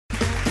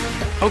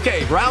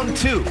Okay, round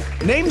two.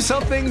 Name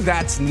something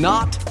that's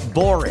not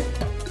boring.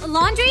 A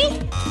laundry?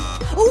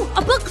 Ooh, a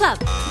book club.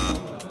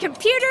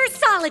 Computer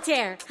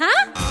solitaire,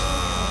 huh?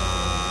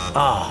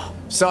 Ah,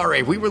 oh,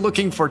 sorry, we were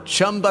looking for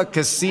Chumba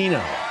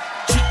Casino.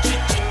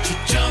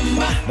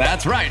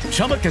 That's right,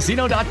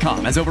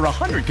 ChumbaCasino.com has over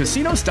 100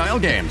 casino-style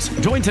games.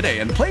 Join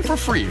today and play for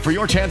free for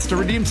your chance to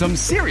redeem some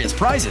serious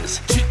prizes.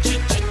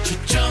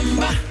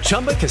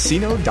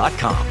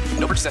 ChumbaCasino.com.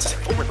 No purchase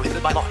necessary. Void where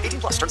prohibited by law.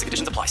 18 plus. Terms and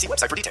conditions apply. See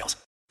website for details.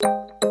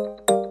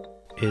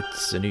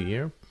 It's a new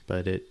year,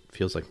 but it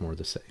feels like more of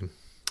the same.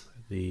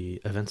 The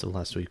events of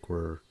last week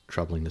were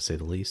troubling to say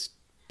the least,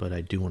 but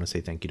I do want to say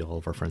thank you to all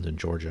of our friends in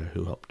Georgia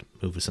who helped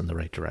move us in the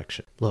right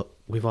direction. Look,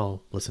 we've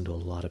all listened to a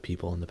lot of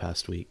people in the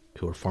past week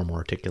who are far more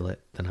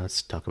articulate than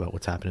us talk about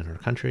what's happening in our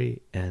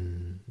country,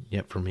 and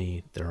yet for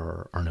me,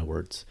 there are no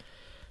words.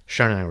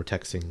 Sharon and I were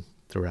texting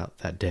throughout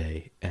that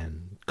day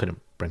and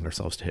couldn't bring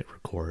ourselves to hit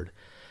record.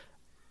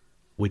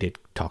 We did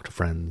talk to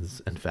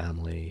friends and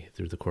family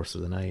through the course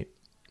of the night,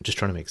 just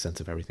trying to make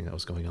sense of everything that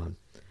was going on.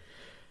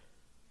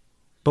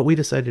 But we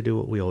decided to do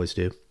what we always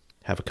do,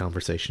 have a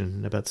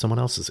conversation about someone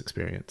else's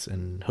experience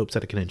in hopes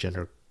that it can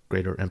engender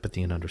greater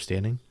empathy and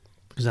understanding,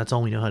 because that's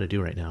all we know how to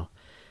do right now.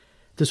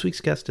 This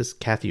week's guest is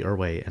Cathy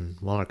Erway, and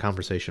while our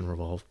conversation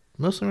revolved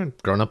mostly around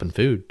growing up and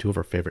food, two of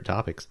our favorite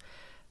topics,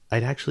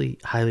 I'd actually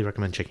highly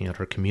recommend checking out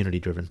her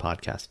community-driven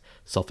podcast,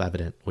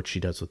 Self-Evident, which she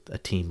does with a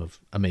team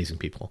of amazing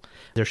people.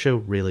 Their show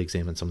really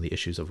examines some of the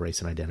issues of race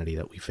and identity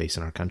that we face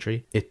in our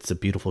country. It's a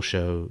beautiful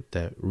show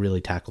that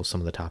really tackles some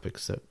of the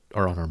topics that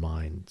are on our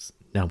minds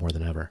now more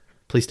than ever.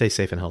 Please stay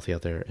safe and healthy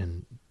out there,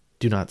 and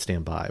do not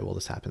stand by while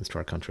this happens to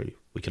our country.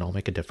 We can all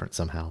make a difference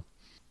somehow.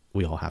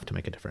 We all have to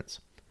make a difference.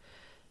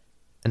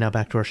 And now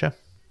back to our show.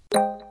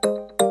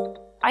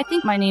 I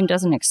think my name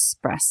doesn't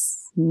express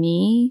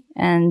me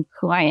and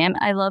who I am.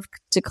 I love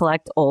to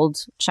collect old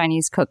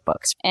Chinese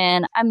cookbooks,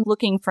 and I'm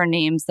looking for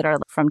names that are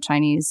from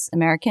Chinese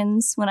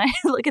Americans when I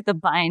look at the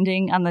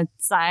binding on the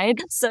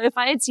side. So if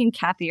I had seen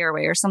Cathy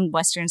Erway or some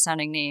Western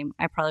sounding name,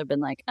 I probably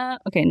been like,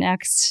 okay,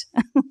 next.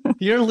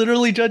 You're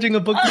literally judging a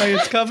book by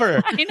its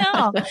cover. I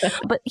know.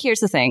 But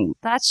here's the thing.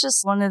 That's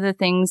just one of the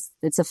things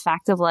that's a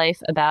fact of life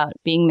about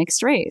being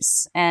mixed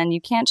race. And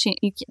you can't change,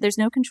 there's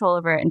no control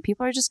over it. And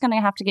people are just going to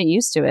have to get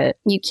used to it.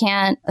 You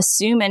can't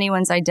assume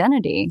anyone's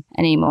identity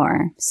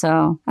anymore.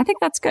 So I think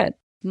that's good.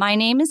 My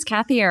name is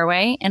Cathy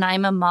Erway, and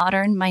I'm a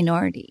modern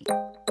minority.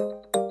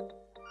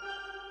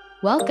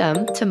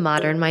 Welcome to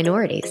Modern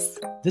Minorities.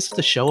 This is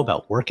a show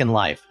about work and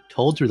life,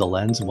 told through the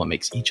lens of what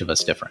makes each of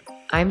us different.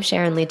 I'm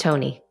Sharon Lee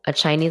Tony, a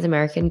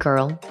Chinese-American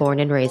girl born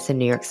and raised in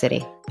New York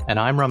City. And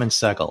I'm Raman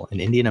Sehgal,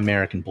 an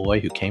Indian-American boy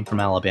who came from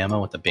Alabama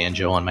with a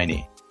banjo on my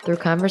knee. Through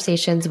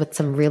conversations with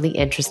some really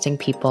interesting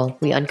people,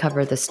 we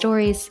uncover the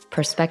stories,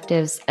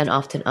 perspectives, and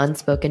often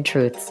unspoken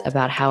truths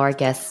about how our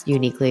guests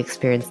uniquely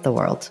experience the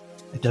world.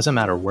 It doesn't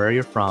matter where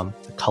you're from,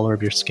 the color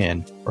of your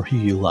skin, or who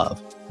you love.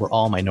 We're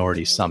all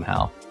minorities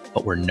somehow,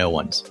 but we're no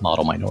one's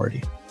model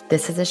minority.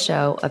 This is a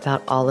show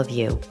about all of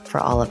you, for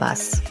all of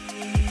us.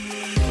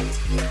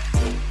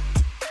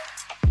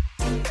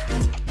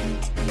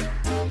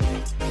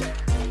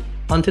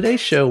 On today's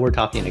show, we're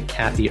talking to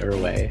Cathy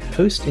Erway,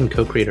 host and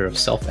co-creator of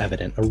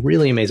Self-Evident, a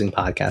really amazing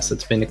podcast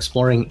that's been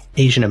exploring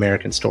Asian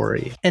American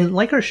story. And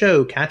like our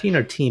show, Cathy and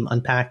her team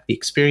unpack the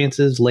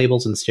experiences,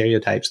 labels, and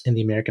stereotypes in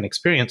the American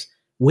experience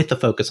with a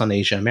focus on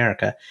Asia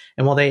America.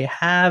 And while they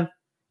have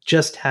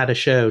just had a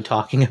show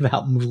talking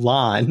about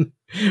Mulan,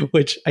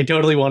 which I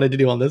totally wanted to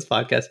do on this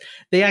podcast,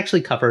 they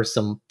actually cover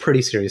some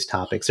pretty serious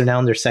topics. They're now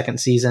in their second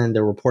season.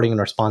 They're reporting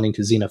and responding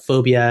to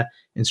xenophobia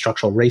and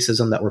structural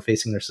racism that we're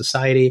facing in their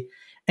society.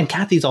 And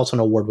Cathy's also an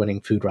award-winning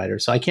food writer,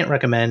 so I can't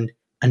recommend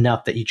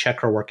enough that you check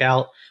her work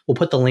out. We'll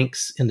put the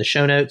links in the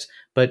show notes,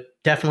 but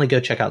definitely go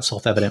check out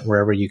Self-Evident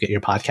wherever you get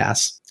your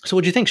podcasts. So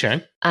what'd you think,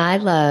 Sharon? I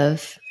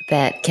love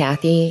that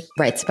Cathy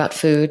writes about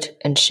food,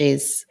 and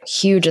she's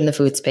huge in the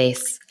food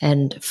space.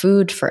 And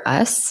food for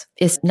us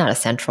is not a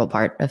central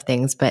part of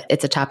things, but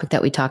it's a topic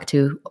that we talk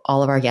to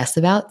all of our guests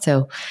about.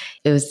 So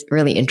it was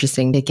really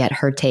interesting to get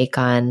her take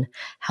on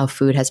how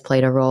food has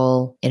played a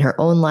role in her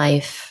own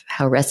life,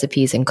 how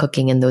recipes and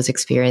cooking and those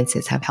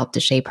experiences have helped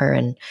to shape her,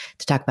 and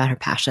to talk about her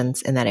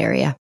passions in that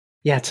area.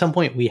 Yeah, at some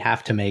point we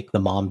have to make the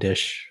mom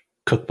dish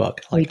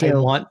cookbook. We do. I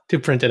want to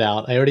print it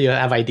out. I already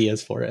have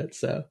ideas for it.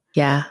 So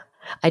yeah,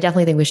 I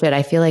definitely think we should.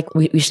 I feel like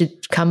we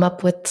should come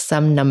up with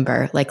some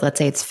number, like let's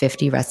say it's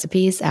 50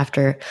 recipes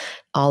after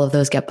all of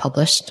those get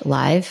published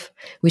live.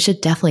 We should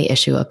definitely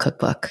issue a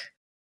cookbook.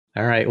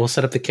 All right, we'll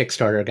set up the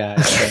Kickstarter,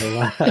 guys.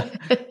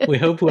 So, we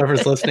hope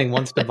whoever's listening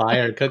wants to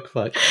buy our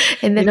cookbook.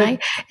 And then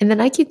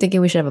I keep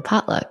thinking we should have a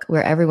potluck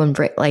where everyone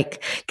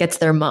gets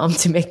their mom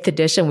to make the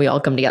dish and we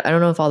all come together. I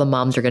don't know if all the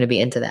moms are going to be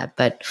into that,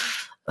 but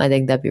I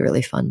think that'd be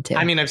really fun too.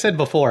 I mean, I've said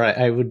before,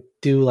 I would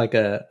do like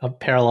a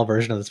parallel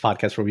version of this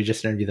podcast where we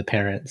just interview the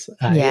parents.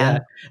 Yeah.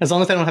 As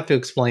long as I don't have to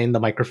explain the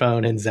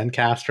microphone and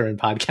Zencaster and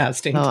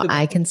podcasting. Oh,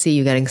 I can see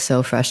you getting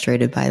so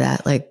frustrated by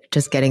that. Like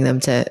just getting them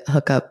to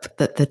hook up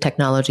the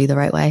technology the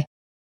right way.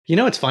 You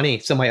know, it's funny.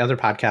 So my other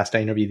podcast,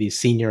 I interview these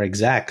senior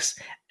execs,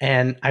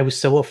 and I was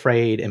so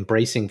afraid and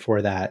bracing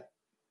for that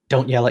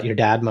don't yell at your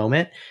dad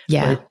moment.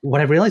 Yeah. But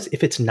what I realized,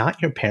 if it's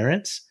not your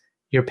parents,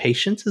 your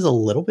patience is a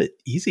little bit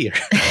easier.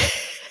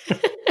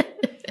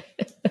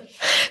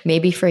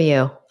 Maybe for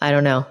you. I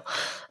don't know.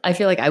 I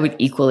feel like I would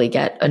equally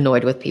get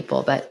annoyed with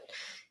people, but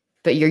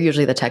you're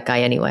usually the tech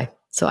guy anyway.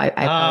 So I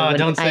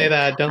don't say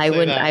that. Don't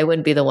say that. I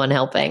wouldn't be the one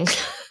helping.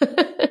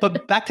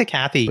 But back to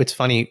Kathy. It's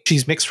funny.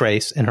 She's mixed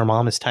race and her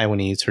mom is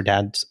Taiwanese. Her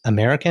dad's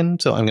American.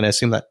 So I'm going to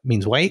assume that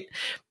means white.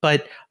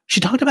 But she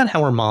talked about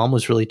how her mom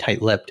was really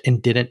tight-lipped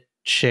and didn't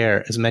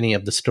share as many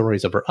of the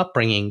stories of her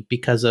upbringing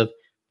because of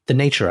the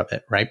nature of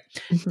it, right?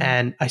 Mm-hmm.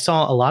 And I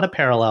saw a lot of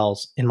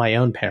parallels in my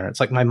own parents.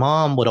 Like my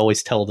mom would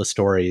always tell the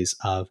stories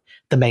of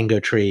the mango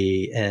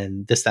tree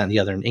and this, that, and the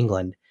other in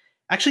England.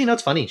 Actually, you know,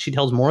 it's funny. She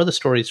tells more of the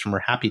stories from her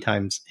happy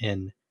times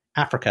in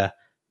Africa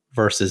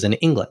versus in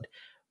England.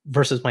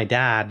 Versus my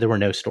dad, there were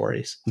no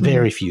stories,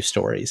 very few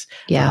stories.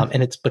 Yeah.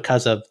 And it's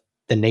because of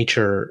the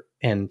nature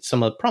and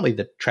some of probably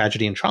the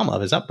tragedy and trauma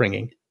of his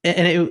upbringing.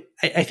 And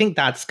I think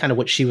that's kind of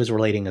what she was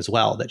relating as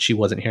well, that she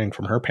wasn't hearing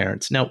from her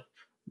parents. Now,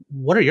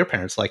 what are your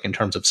parents like in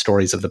terms of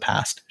stories of the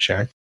past,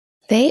 Sharon?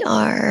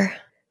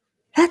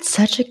 That's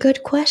such a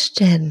good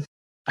question.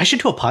 I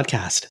should do a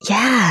podcast.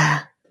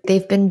 Yeah.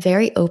 They've been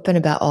very open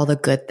about all the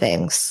good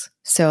things.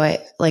 So I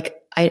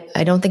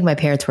don't think my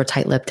parents were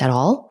tight-lipped at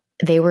all.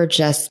 They were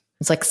just,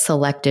 it's like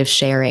selective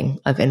sharing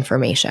of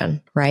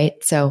information, right?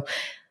 So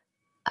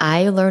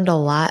I learned a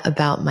lot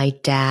about my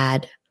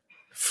dad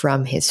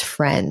from his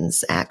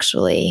friends,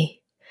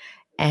 actually.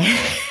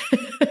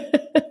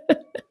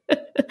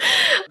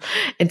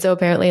 And so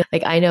apparently,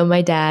 like, I know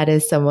my dad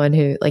is someone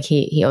who, like,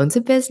 he owns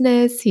a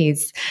business.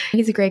 He's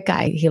a great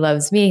guy. He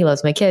loves me. He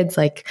loves my kids.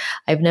 Like,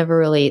 I've never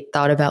really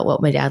thought about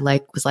what my dad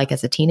was like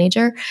as a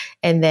teenager.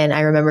 And then I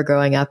remember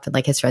growing up and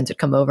like his friends would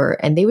come over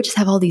and they would just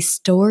have all these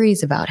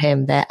stories about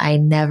him that I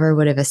never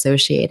would have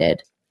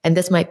associated. And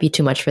this might be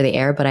too much for the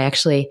air, but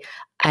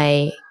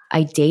I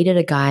dated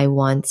a guy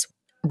once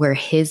where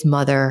his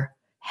mother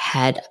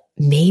had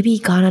maybe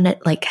gone on it,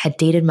 like had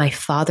dated my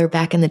father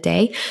back in the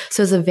day.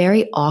 So it was a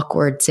very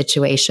awkward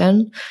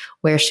situation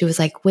where she was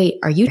like, wait,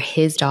 are you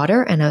his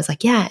daughter? And I was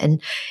like, yeah. And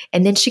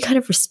then she kind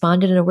of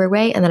responded in a weird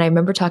way. And then I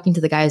remember talking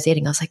to the guy I was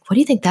dating. I was like, what do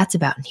you think that's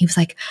about? And he was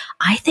like,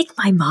 I think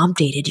my mom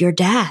dated your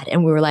dad.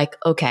 And we were like,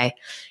 okay.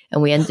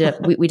 And we ended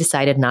up, we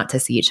decided not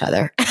to see each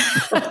other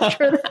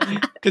after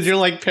that. Because you're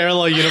like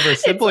parallel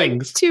universe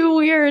siblings. It's like too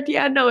weird.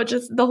 Yeah, no, it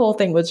just, the whole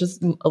thing was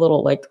just a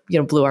little like,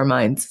 blew our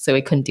minds. So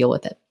we couldn't deal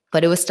with it.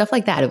 But it was stuff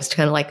like that. It was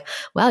kind of like,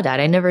 wow, Dad,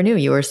 I never knew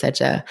you were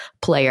such a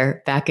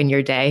player back in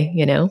your day,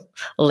 a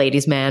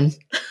ladies' man.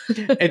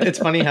 It's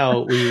funny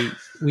how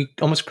we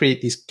almost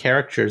create these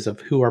caricatures of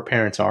who our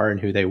parents are and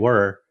who they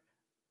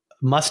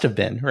must have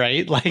been,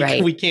 right?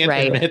 Like we can't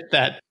admit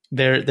that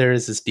there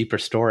is this deeper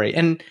story.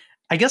 And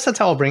I guess that's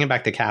how I'll bring it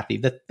back to Kathy.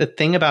 The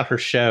thing about her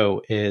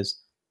show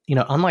is,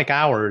 unlike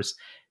ours,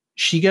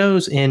 she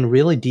goes in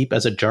really deep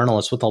as a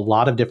journalist with a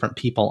lot of different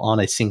people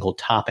on a single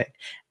topic.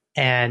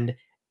 And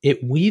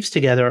it weaves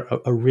together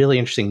a really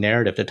interesting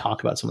narrative to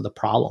talk about some of the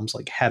problems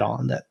like head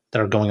on that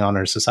are going on in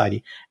our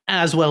society,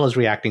 as well as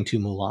reacting to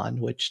Mulan,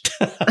 which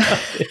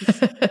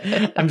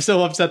I'm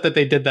so upset that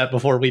they did that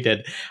before we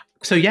did.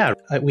 So yeah,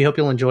 we hope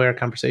you'll enjoy our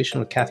conversation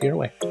with Cathy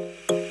Erway.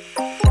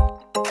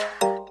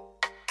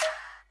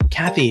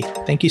 Cathy,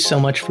 thank you so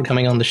much for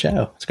coming on the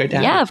show. It's great to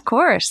have you. Yeah, of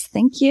course.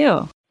 Thank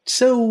you.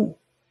 So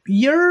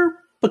you're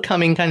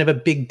becoming kind of a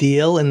big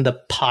deal in the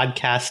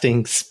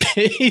podcasting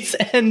space.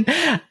 And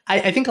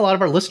I think a lot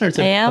of our listeners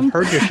have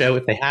heard your show.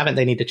 If they haven't,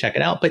 they need to check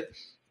it out. But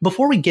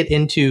before we get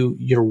into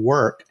your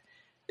work,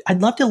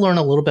 I'd love to learn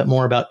a little bit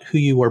more about who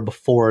you were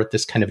before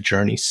this kind of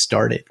journey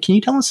started. Can you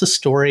tell us a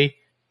story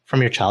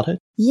from your childhood?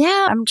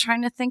 Yeah, I'm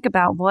trying to think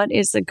about what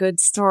is a good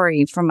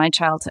story from my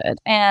childhood.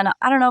 And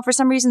I don't know, for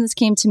some reason this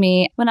came to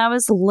me when I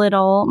was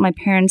little. My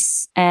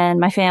parents and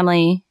my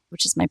family,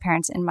 which is my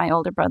parents and my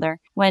older brother,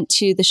 went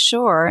to the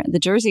shore, the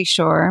Jersey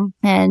Shore,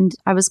 and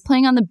I was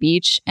playing on the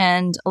beach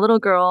and a little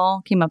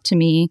girl came up to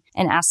me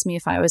and asked me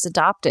if I was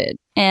adopted.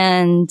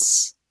 And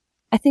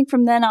I think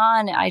from then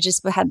on, I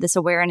just had this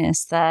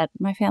awareness that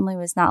my family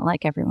was not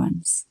like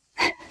everyone's.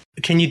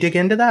 Can you dig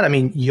into that? I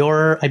mean,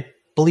 I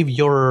believe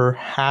you're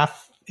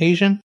half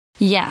Asian?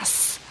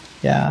 Yes.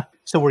 Yeah.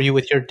 So were you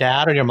with your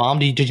dad or your mom?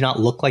 Did you not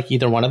look like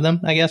either one of them,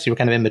 I guess? You were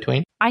kind of in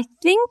between? I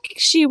think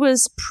she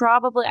was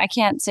probably, I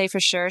can't say for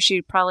sure,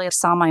 she probably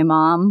saw my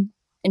mom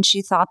and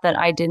she thought that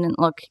I didn't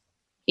look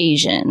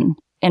Asian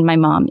and my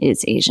mom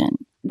is Asian.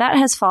 That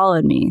has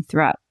followed me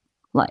throughout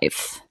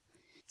life.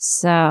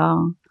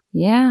 So,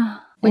 yeah.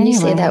 When you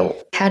say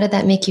that, how did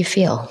that make you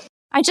feel?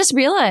 I just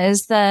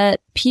realized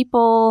that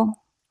people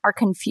are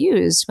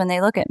confused when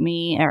they look at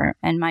me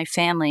and my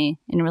family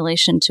in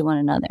relation to one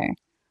another.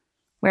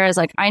 Whereas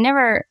like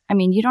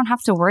you don't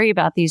have to worry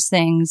about these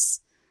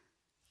things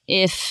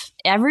if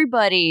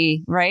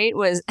everybody, right,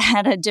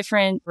 had a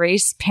different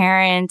race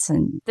parent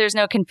and there's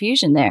no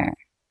confusion there.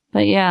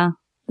 But yeah,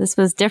 this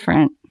was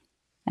different.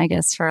 I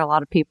guess, for a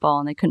lot of people,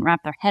 and they couldn't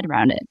wrap their head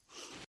around it.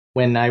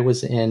 When I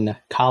was in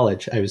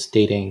college, I was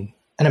dating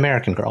an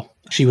American girl.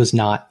 She was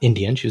not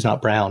Indian. She was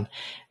not brown.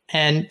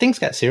 And things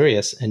got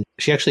serious. And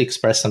she actually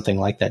expressed something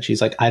like that.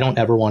 She's like, I don't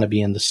ever want to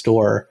be in the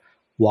store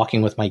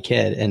walking with my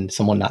kid and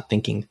someone not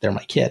thinking they're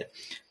my kid.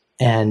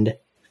 And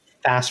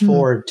fast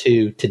forward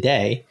to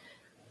today,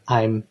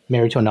 I'm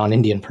married to a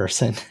non-Indian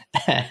person.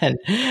 And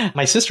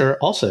my sister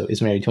also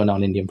is married to a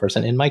non-Indian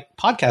person. And my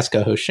podcast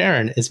co-host,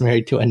 Sharon, is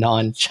married to a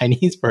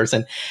non-Chinese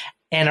person.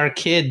 And our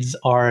kids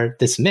are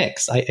this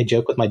mix. I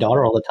joke with my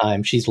daughter all the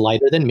time. She's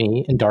lighter than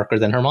me and darker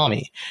than her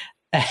mommy.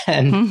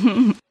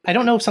 And I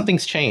don't know if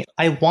something's changed.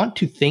 I want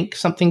to think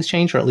something's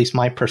changed, or at least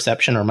my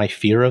perception or my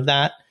fear of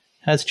that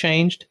has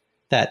changed,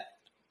 that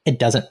it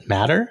doesn't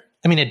matter.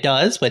 I mean, it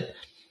does, but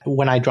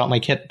when I drop my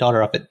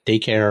daughter off at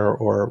daycare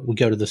or we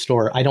go to the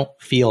store, I don't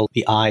feel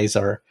the eyes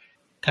are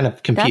kind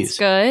of confused.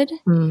 That's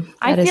good.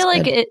 I feel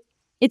like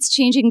it's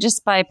changing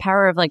just by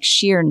power of like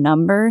sheer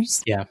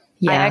numbers. Yeah.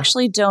 I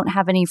actually don't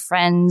have any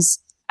friends.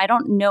 I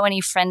don't know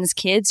any friends'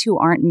 kids who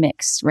aren't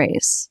mixed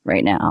race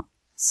right now.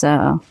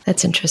 So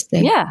that's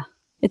interesting. Yeah,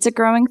 it's a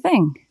growing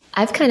thing.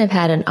 I've kind of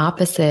had an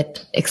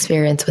opposite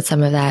experience with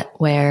some of that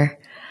where,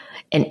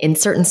 and in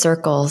certain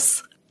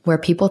circles where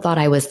people thought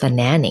I was the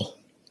nanny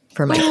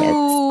for my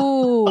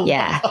kids.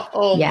 Yeah.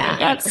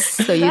 Yeah.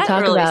 So you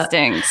talk really about,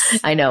 stinks.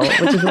 I know,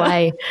 which is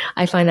why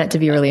I find that to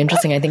be really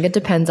interesting. I think it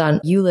depends on,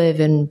 you live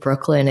in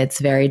Brooklyn. It's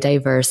very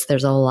diverse.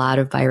 There's a lot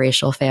of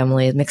biracial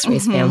families, mixed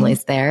race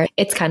families there.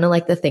 It's kind of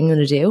like the thing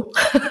to do.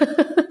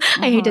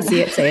 I hate to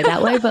say it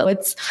that way, but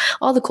it's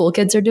all the cool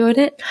kids are doing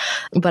it.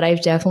 But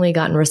I've definitely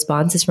gotten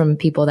responses from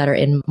people that are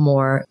in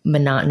more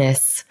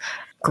monotonous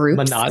groups.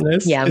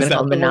 Monotonous? Yeah, I'm going to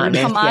call them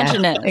monotonous.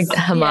 Homogenous. Yeah.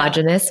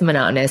 Homogenous,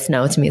 monotonous.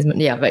 No, to me,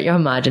 but you're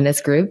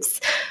homogenous groups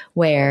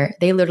where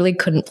they literally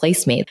couldn't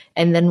place me.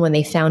 And then when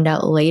they found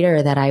out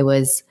later that I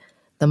was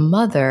the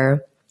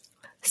mother,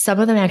 some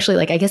of them actually,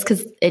 like, I guess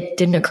because it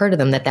didn't occur to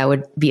them that that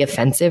would be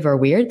offensive or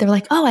weird. They're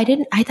like, oh,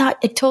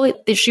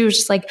 she was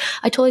just like,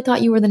 I totally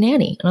thought you were the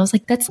nanny. And I was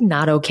like, that's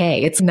not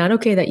okay. It's not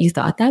okay that you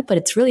thought that, but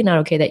it's really not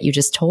okay that you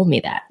just told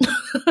me that.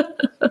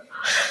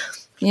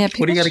 Yeah.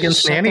 What do you got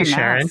against nannies,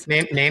 Sharon?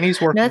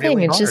 Nannies work Nothing.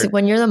 really it's hard. just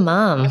when you're the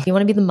mom, you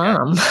want to be the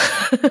mom.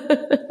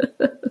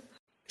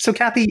 So,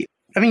 Kathy,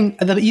 I mean,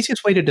 the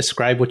easiest way to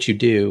describe what you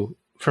do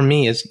for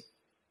me is,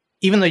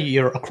 even though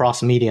you're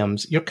across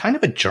mediums, you're kind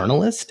of a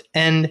journalist.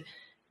 And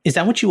is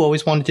that what you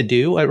always wanted to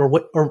do?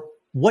 Or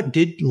what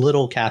did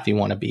little Kathy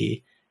want to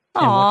be?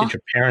 And what did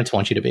your parents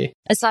want you to be?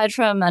 Aside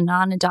from a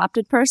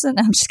non-adopted person?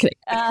 I'm just kidding.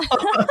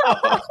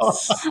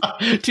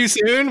 Too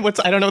soon?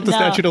 I don't know what the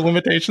statute of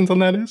limitations on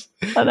that is.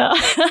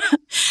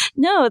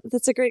 No,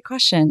 that's a great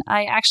question.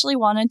 I actually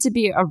wanted to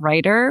be a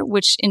writer,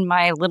 which in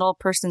my little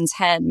person's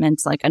head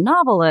meant like a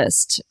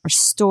novelist or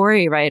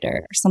story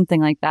writer or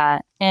something like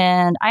that.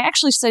 And I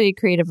actually studied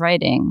creative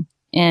writing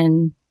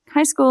in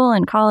high school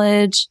and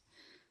college.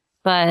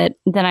 But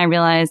then I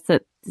realized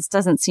that this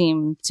doesn't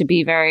seem to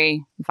be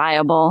very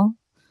viable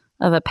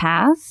of a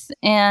path.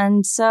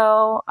 And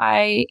so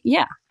I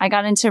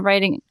got into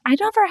writing. I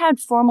never had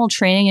formal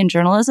training in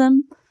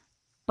journalism,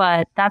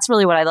 but that's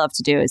really what I love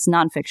to do. It's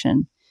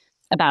nonfiction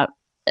about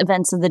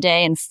events of the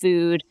day and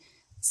food.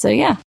 So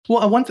yeah.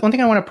 Well, one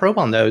thing I want to probe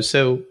on though.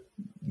 So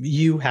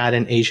you had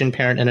an Asian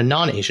parent and a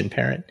non-Asian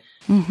parent.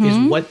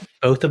 Is what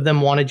both of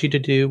them wanted you to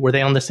do? Were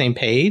they on the same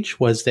page?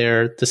 Was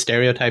there the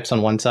stereotypes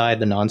on one side,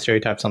 the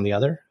non-stereotypes on the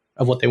other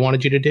of what they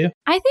wanted you to do?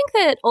 I think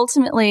that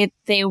ultimately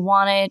they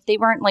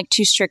weren't like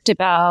too strict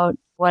about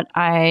what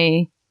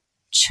I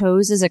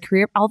chose as a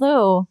career.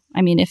 Although,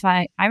 I mean,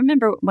 I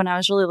remember when I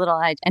was really little,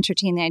 I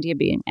entertained the idea of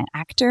being an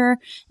actor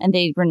and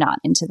they were not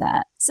into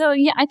that. So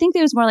yeah, I think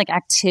there was more like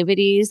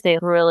activities. They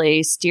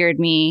really steered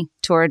me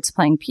towards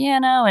playing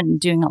piano and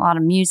doing a lot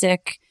of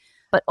music.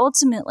 But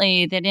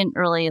ultimately, they didn't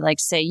really like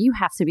say, you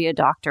have to be a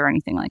doctor or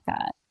anything like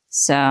that.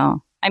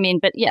 So, I mean,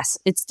 but yes,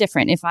 it's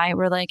different. If I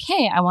were like,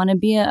 hey, I want to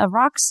be a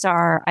rock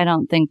star, I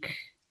think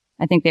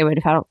they would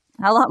have had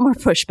a lot more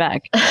pushback.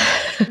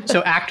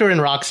 So actor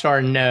and rock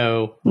star,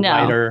 no.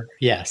 Writer,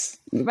 yes.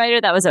 Writer,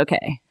 that was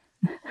okay.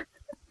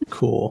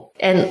 Cool.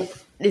 And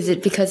is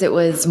it because it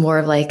was more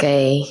of like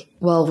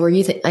were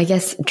you, I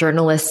guess,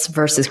 journalists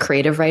versus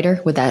creative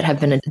writer? Would that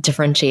have been a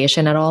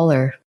differentiation at all,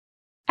 or?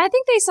 I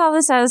think they saw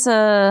this as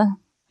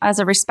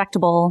a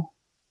respectable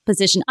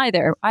position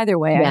either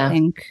way. Yeah. I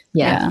think.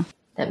 Yeah,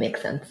 that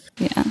makes sense.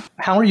 Yeah.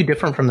 How are you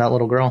different from that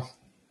little girl?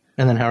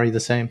 And then how are you the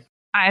same?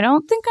 I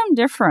don't think I'm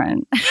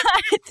different.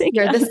 I think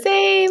you're the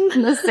same.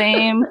 The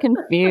same,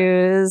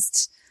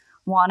 confused,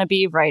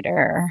 wannabe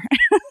writer.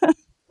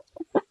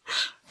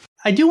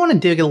 I do want to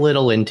dig a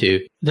little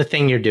into the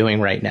thing you're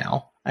doing right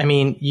now. I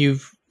mean,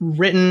 you've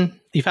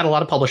had a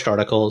lot of published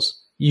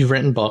articles, you've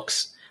written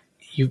books,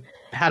 you've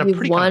had a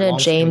pretty won a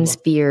James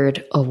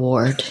Beard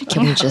Award.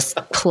 Can we just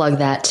plug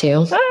that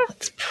too?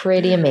 It's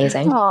pretty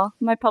amazing. Oh,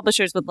 my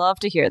publishers would love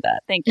to hear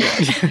that. Thank you.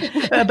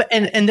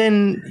 And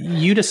then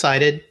you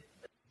decided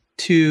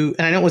to,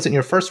 and I know it wasn't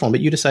your first one,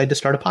 but you decided to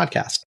start a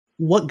podcast.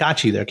 what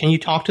got you there? Can you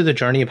talk to the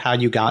journey of how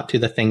you got to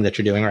the thing that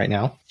you're doing right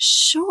now?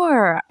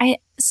 Sure.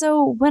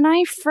 So when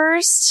I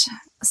first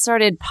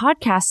started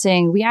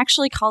podcasting, we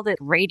actually called it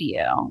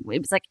radio. It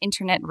was like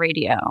internet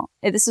radio.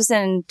 This was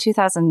in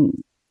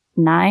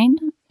 2009.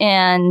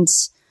 And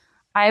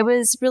I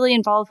was really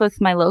involved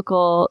with my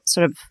local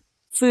sort of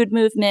food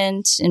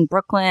movement in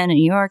Brooklyn and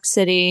New York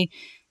City.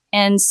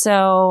 And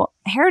so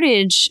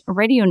Heritage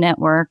Radio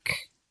Network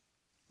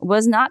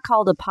was not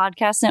called a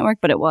podcast network,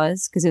 but it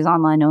was because it was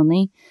online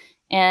only.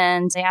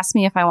 And they asked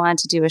me if I wanted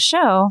to do a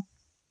show.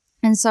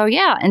 And so,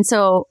 yeah. And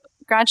so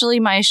gradually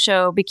my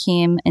show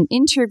became an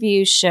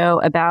interview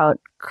show about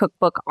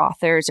cookbook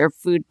authors or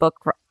food book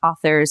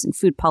authors and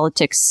food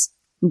politics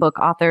book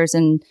authors.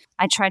 And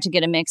I tried to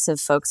get a mix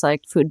of folks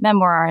like food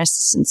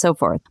memoirists and so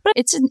forth. But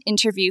it's an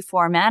interview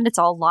format. It's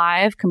all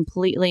live,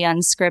 completely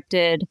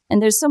unscripted.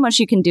 And there's so much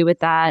you can do with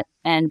that.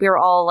 And we were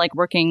all like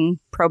working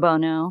pro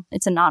bono.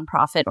 It's a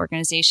nonprofit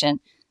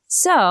organization.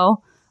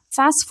 So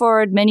fast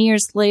forward many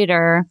years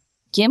later,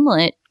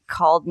 Gimlet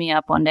called me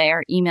up one day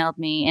or emailed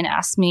me and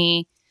asked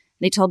me,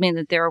 they told me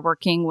that they were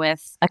working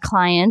with a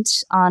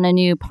client on a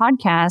new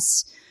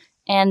podcast.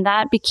 And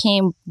that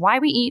became Why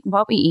We Eat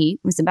What We Eat.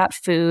 It was about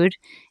food.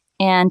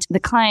 And the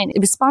client, it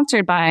was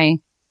sponsored by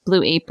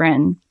Blue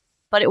Apron,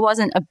 but it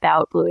wasn't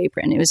about Blue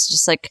Apron. It was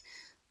just like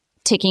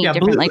taking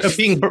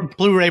different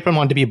Blue Apron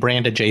wanted to be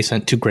brand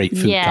adjacent to great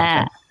food.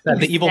 Yeah.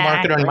 Content. The evil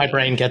marketer in my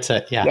brain gets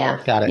it. Yeah.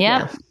 Got it.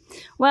 Yeah.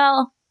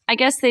 Well, I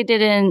guess they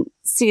didn't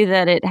see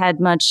that it had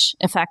much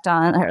effect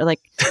on, or like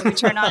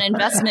return on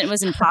investment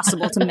was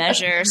impossible to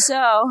measure.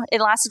 So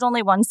it lasted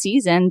only one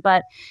season,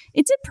 but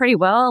it did pretty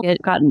well.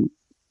 It got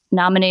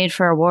nominated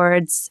for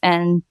awards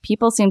and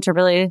people seemed to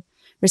really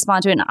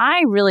respond to it. And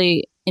I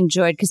really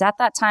enjoyed, because at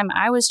that time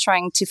I was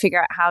trying to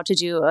figure out how to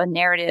do a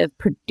narrative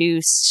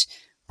produced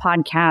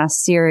podcast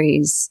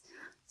series.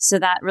 So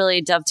that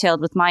really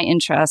dovetailed with my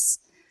interests.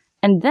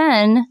 And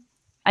then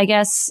I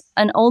guess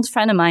an old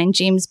friend of mine,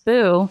 James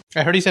Boo.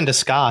 I heard he's into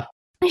ska.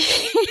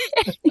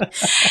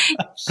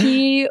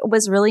 He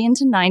was really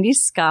into 90s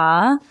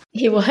ska.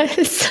 He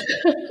was.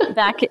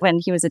 Back when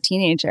he was a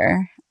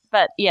teenager.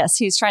 But yes,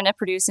 he's trying to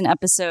produce an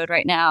episode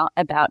right now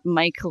about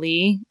Mike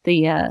Lee.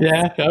 You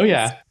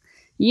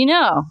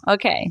know,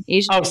 okay.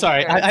 Asian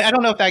sorry. I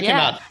don't know if that came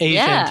out.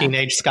 Asian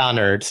teenage ska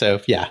nerd. So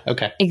yeah,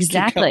 okay.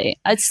 Exactly.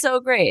 It's so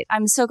great.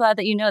 I'm so glad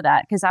that you know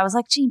that, because I was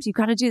like, James, you've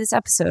got to do this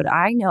episode.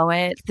 I know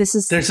it. There's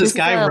this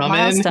guy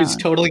Rumman who's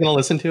totally going to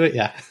listen to it.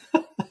 Yeah.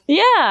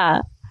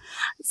 Yeah.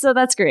 So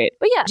that's great.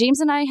 But yeah,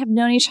 James and I have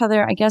known each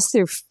other, I guess,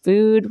 through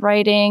food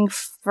writing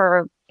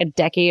for a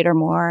decade or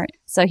more.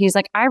 So he's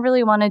like, I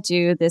really want to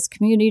do this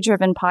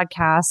community-driven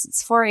podcast.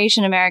 It's for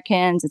Asian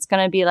Americans. It's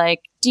going to be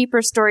like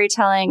deeper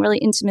storytelling, really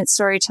intimate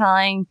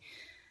storytelling.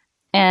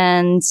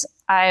 And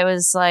I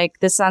was like,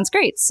 this sounds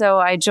great. So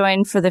I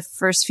joined for the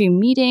first few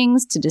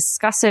meetings to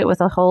discuss it with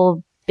a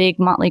whole big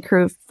motley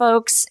crew of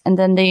folks. And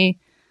then they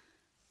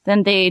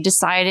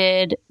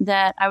decided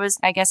that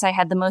I guess I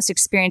had the most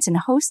experience in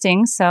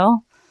hosting.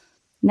 So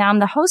now I'm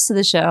the host of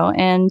the show.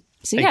 And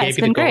so yeah, it's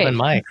been great.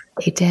 Mic.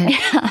 They did.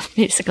 Yeah,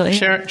 basically.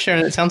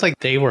 Sharon, it sounds like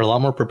they were a lot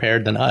more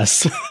prepared than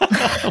us.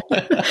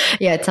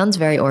 Yeah, it sounds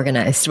very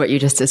organized, what you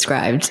just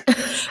described.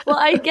 Well,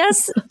 I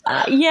guess,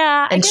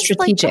 yeah. And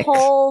strategic.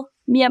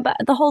 But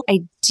the whole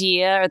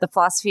idea or the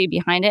philosophy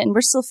behind it, and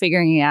we're still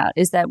figuring it out,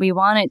 is that we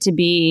want it to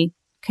be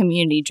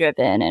community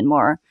driven and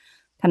more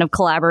kind of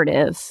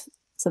collaborative.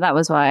 So that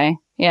was why,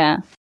 yeah.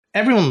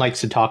 Everyone likes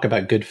to talk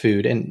about good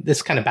food, and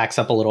this kind of backs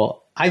up a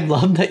little. I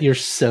love that you're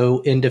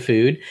so into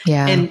food.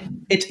 Yeah.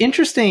 And it's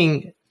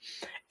interesting.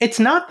 It's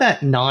not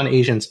that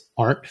non-Asians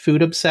aren't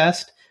food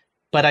obsessed,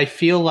 but I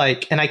feel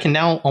like, and I can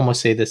now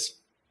almost say this,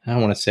 I don't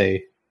want to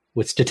say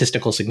with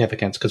statistical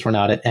significance because we're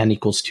not at N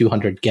equals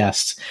 200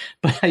 guests,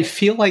 but I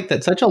feel like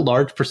that such a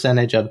large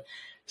percentage of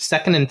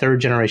second and third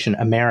generation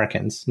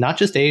Americans, not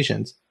just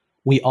Asians,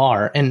 we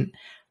are. And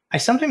I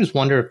sometimes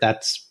wonder if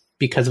that's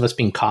because of us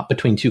being caught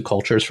between two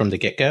cultures from the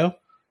get-go.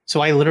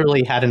 So I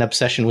literally had an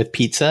obsession with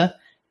pizza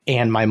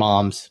and my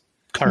mom's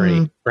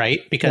curry,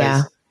 right?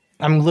 Because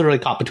I'm literally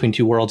caught between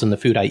two worlds in the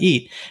food I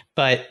eat.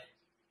 But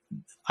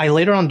I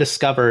later on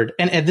discovered,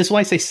 and this is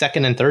why I say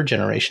second and third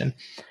generation,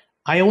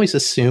 I always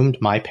assumed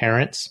my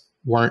parents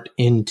weren't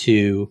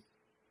into,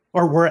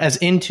 or were as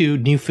into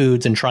new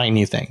foods and trying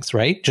new things,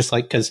 right? Just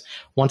like, because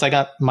once I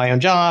got my own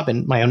job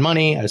and my own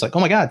money, I was like,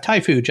 oh my God, Thai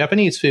food,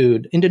 Japanese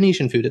food,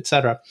 Indonesian food,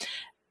 etc.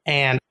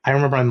 And I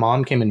remember my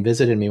mom came and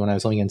visited me when I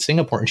was living in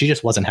Singapore, and she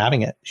just wasn't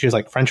having it. She was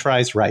like, French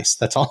fries, rice,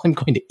 that's all I'm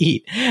going to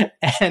eat.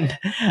 And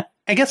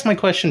I guess my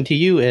question to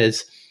you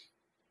is,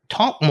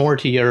 talk more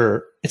to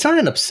your, it's not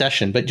an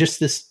obsession, but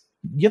just this,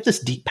 you have this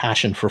deep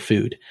passion for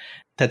food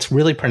that's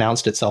really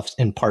pronounced itself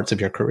in parts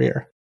of your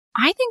career.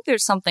 I think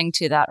there's something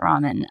to that,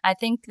 Raman. I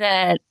think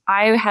that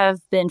I have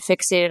been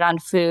fixated on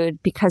food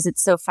because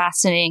it's so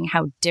fascinating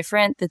how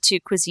different the two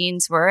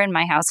cuisines were in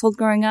my household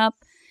growing up.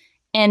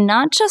 And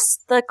not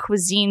just the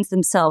cuisines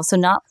themselves. So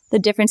not the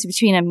difference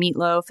between a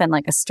meatloaf and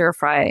like a stir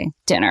fry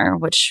dinner,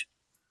 which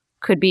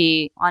could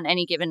be on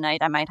any given night,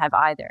 I might have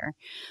either.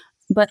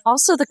 but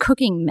also the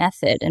cooking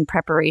method and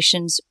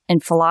preparations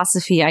and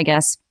philosophy, I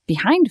guess,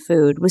 behind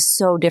food was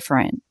so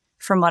different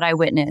from what I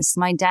witnessed.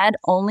 My dad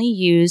only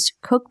used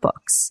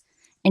cookbooks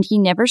and he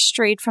never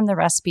strayed from the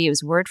recipe. It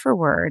was word for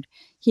word.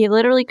 He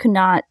literally could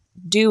not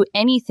do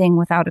anything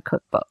without a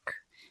cookbook.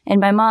 And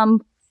my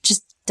mom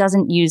just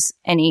doesn't use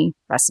any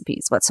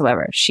recipes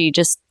whatsoever. She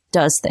just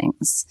does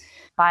things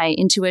by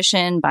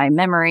intuition, by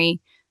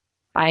memory,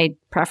 by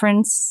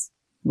preference,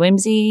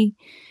 whimsy.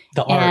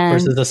 The art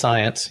versus the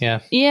science. Yeah.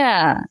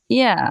 Yeah.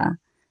 Yeah.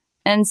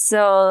 And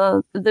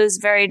so those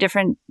very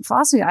different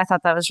philosophies, I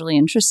thought that was really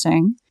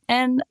interesting.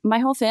 And my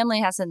whole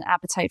family has an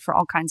appetite for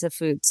all kinds of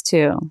foods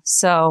too.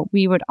 So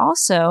we would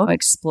also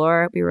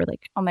explore. We were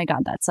like, oh my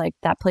God, that's like,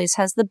 that place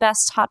has the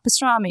best hot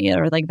pastrami,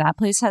 or like that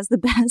place has the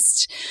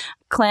best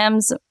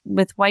clams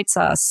with white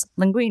sauce,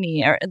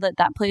 linguine, or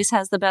that place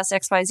has the best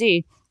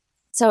XYZ.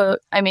 So,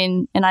 I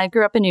mean, and I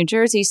grew up in New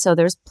Jersey, so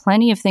there's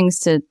plenty of things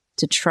to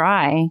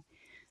try.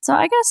 So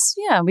I guess,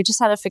 yeah, we just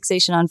had a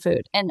fixation on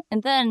food. And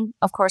then,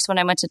 of course, when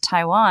I went to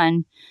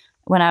Taiwan,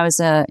 when I was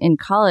in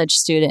college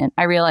student,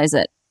 I realized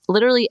that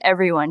literally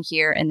everyone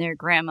here and their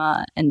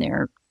grandma and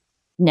their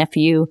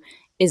nephew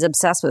is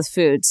obsessed with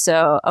food.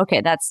 So,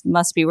 okay, that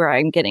must be where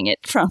I'm getting it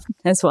from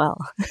as well.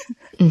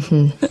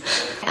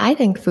 I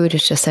think food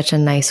is just such a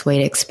nice way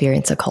to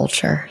experience a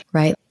culture,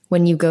 right?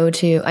 When you go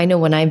to, I know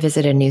when I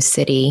visit a new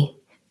city,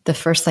 the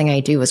first thing I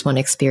do is want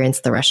to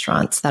experience the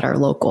restaurants that are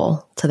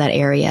local to that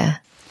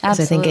area. Because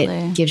I think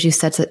it gives you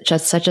such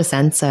a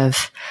sense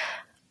of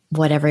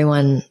what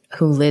everyone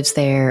who lives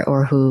there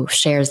or who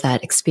shares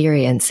that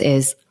experience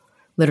is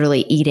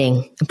literally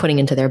eating and putting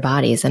into their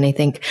bodies. And I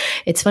think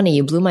it's funny,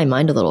 you blew my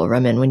mind a little,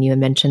 Raman, when you had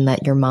mentioned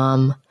that your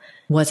mom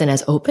wasn't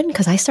as open,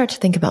 because I start to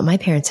think about my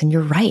parents and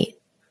you're right.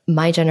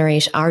 My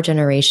generation, our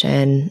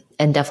generation,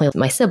 and definitely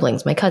my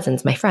siblings, my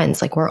cousins, my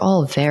friends, like we're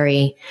not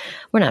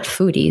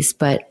foodies,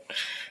 but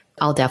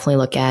I'll definitely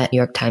look at New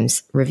York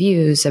Times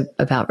reviews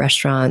about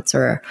restaurants,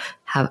 or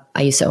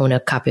I used to own a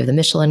copy of the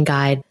Michelin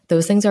Guide.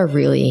 Those things are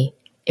really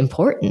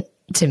important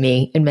to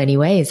me in many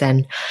ways.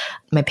 And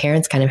my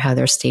parents kind of have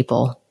their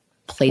staple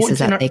places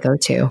that they go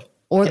to,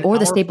 or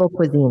the staple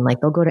cuisine.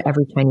 Like they'll go to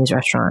every Chinese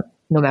restaurant,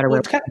 no matter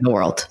where in the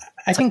world.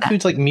 I think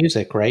food's like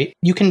music, right?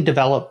 You can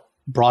develop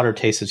broader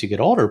tastes as you get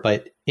older,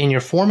 but in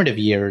your formative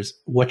years,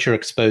 what you're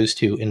exposed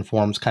to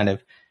informs kind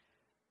of,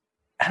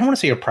 I don't want to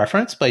say your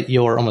preference, but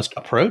your almost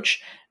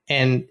approach.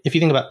 And if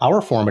you think about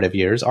our formative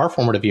years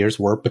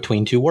were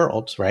between two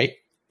worlds, right?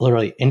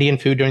 Literally Indian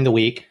food during the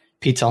week,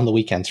 pizza on the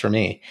weekends for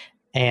me.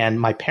 And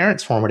my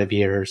parents' formative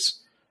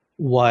years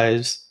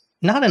was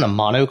not in a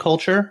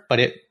monoculture,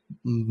 but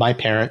my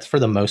parents, for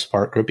the most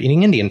part, grew up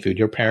eating Indian food.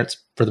 Your parents,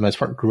 for the most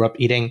part, grew up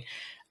eating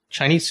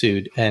Chinese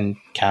food. And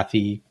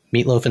Kathy,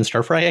 meatloaf and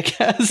stir fry, I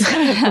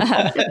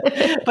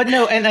guess. But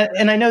no,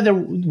 and I know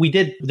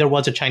there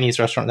was a Chinese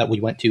restaurant that we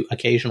went to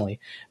occasionally,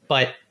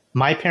 but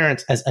my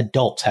parents as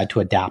adults had to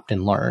adapt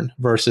and learn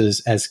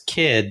versus as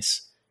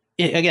kids.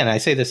 Again, I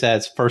say this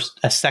as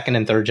second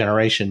and third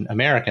generation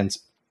Americans.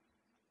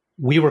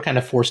 We were kind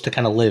of forced to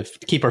kind of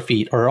keep our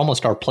feet or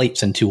almost our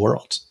plates in two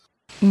worlds.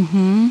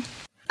 Mm-hmm.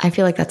 I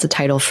feel like that's a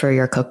title for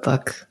your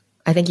cookbook.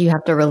 I think you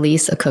have to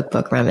release a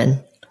cookbook, Raman.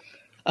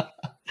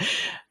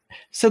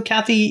 So,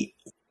 Kathy,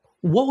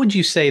 what would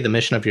you say the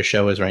mission of your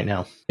show is right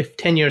now? If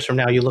 10 years from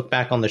now you look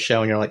back on the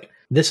show and you're like,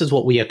 this is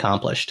what we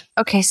accomplished.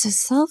 Okay, so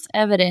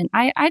self-evident.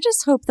 I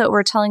just hope that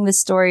we're telling the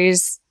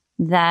stories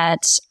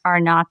that are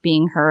not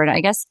being heard. I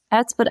guess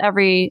that's what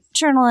every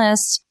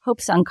journalist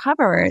hopes to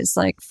uncover, is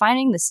like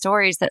finding the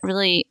stories that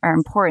really are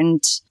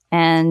important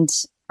and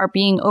are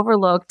being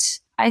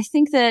overlooked. I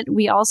think that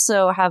we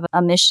also have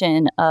a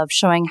mission of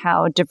showing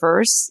how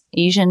diverse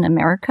Asian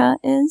America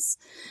is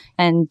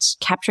and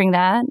capturing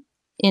that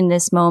in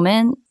this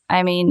moment.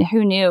 I mean,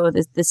 who knew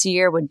that this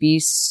year would be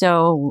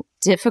so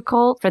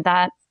difficult for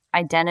that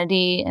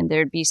identity, and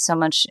there'd be so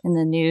much in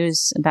the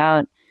news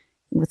about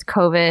with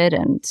COVID,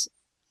 and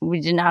we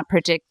did not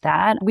predict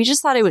that. We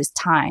just thought it was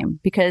time,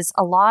 because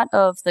a lot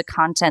of the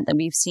content that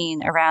we've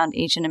seen around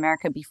Asian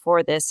America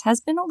before this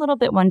has been a little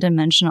bit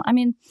one-dimensional. I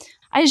mean,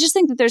 I just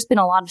think that there's been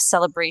a lot of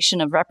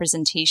celebration of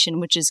representation,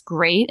 which is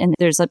great, and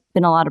there's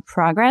been a lot of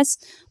progress.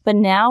 But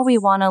now we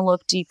want to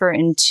look deeper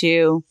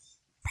into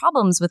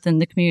problems within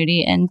the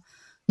community and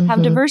how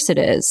diverse it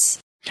is.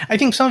 I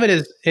think some of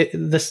it is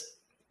this.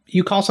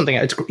 You call something,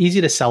 it's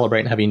easy to celebrate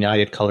and have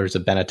United Colors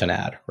of Benetton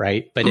ad,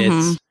 right? But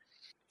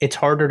it's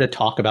harder to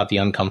talk about the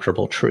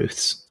uncomfortable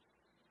truths.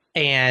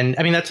 And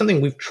I mean, that's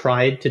something we've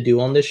tried to do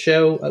on this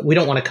show. We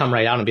don't want to come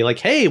right out and be like,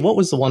 hey, what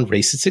was the one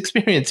racist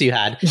experience you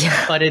had?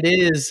 Yeah. But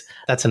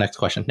that's the next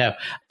question. No,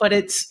 but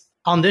it's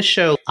on this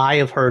show, I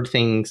have heard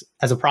things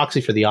as a proxy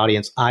for the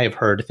audience. I have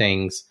heard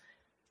things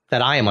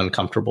that I am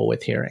uncomfortable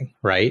with hearing,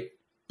 right?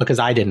 Because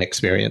I didn't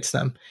experience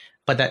them,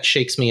 but that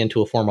shakes me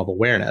into a form of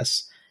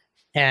awareness.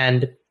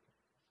 And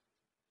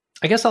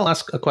I guess I'll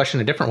ask a question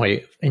a different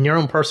way. In your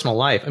own personal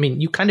life, I mean,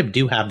 you kind of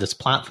do have this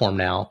platform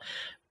now,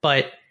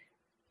 but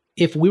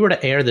if we were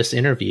to air this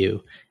interview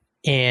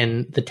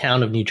in the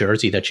town of New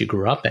Jersey that you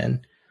grew up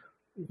in,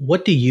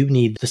 What do you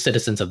need the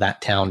citizens of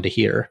that town to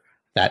hear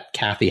that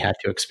Kathy had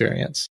to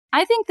experience?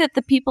 I think that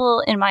the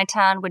people in my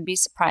town would be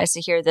surprised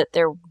to hear that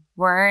there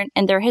weren't,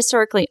 and there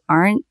historically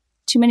aren't,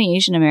 too many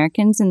Asian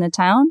Americans in the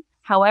town.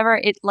 However,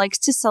 it likes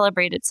to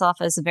celebrate itself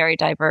as a very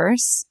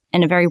diverse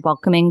and a very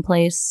welcoming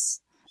place.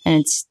 And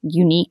it's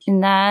unique in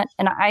that.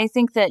 And I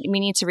think that we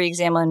need to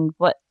re-examine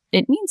what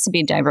it means to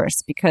be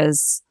diverse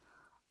because,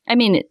 I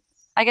mean,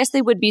 I guess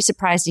they would be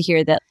surprised to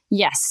hear that,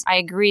 yes, I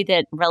agree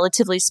that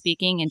relatively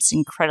speaking, it's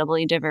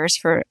incredibly diverse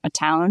for a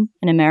town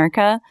in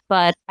America.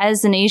 But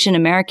as an Asian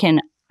American,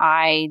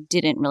 I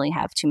didn't really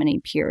have too many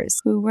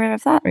peers who were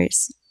of that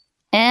race.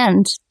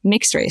 And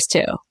mixed race,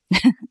 too.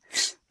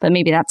 But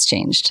maybe that's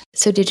changed.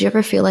 So did you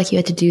ever feel like you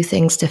had to do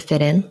things to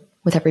fit in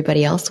with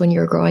everybody else when you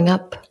were growing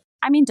up?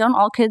 I mean, don't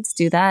all kids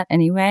do that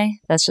anyway?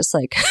 That's just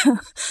like,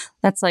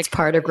 that's like it's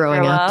part of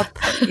growing up.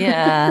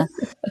 Yeah.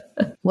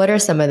 What are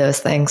some of those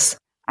things?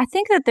 I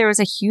think that there was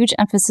a huge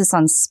emphasis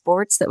on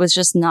sports that was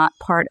just not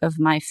part of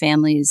my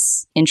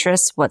family's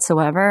interests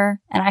whatsoever.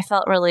 And I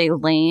felt really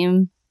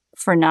lame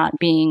for not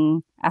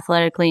being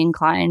athletically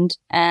inclined.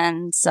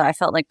 And so I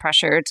felt like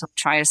pressure to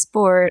try a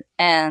sport.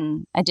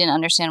 And I didn't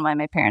understand why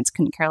my parents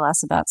couldn't care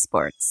less about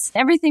sports.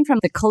 Everything from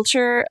the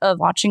culture of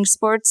watching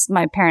sports,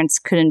 my parents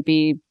couldn't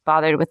be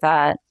bothered with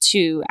that,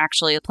 to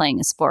actually playing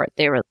a sport.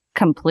 They were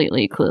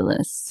completely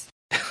clueless.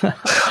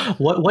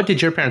 What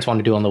did your parents want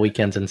to do on the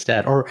weekends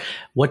instead? Or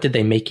what did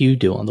they make you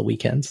do on the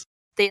weekends?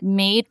 They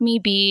made me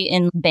be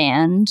in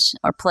band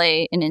or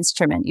play an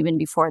instrument even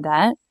before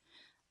that.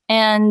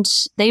 And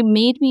they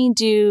made me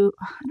do,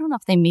 I don't know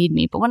if they made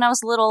me, but when I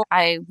was little,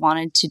 I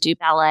wanted to do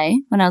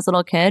ballet when I was a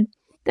little kid.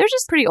 They're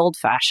just pretty old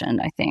fashioned,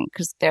 I think,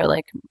 because they're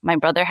like, my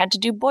brother had to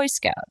do Boy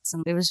Scouts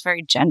and it was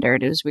very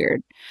gendered. It was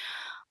weird.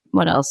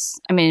 What else?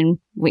 I mean,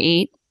 we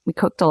ate. We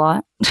cooked a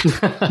lot.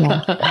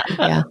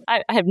 Yeah.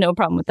 I have no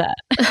problem with that.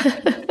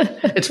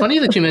 It's funny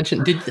that you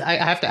mentioned, I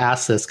have to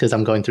ask this because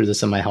I'm going through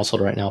this in my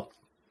household right now.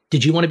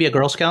 Did you want to be a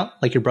Girl Scout?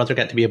 Like your brother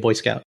got to be a Boy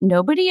Scout?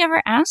 Nobody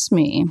ever asked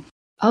me.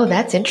 Oh,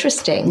 that's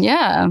interesting.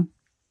 Yeah.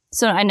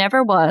 So I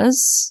never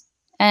was.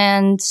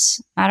 And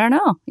I don't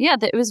know. Yeah,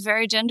 it was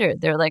very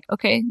gendered. They're like,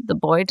 okay, the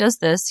boy does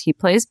this. He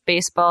plays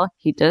baseball.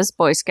 He does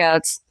Boy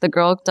Scouts. The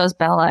girl does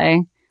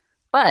ballet.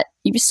 But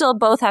you still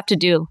both have to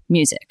do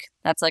music.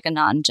 That's like a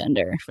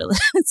non-gender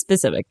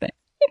specific thing.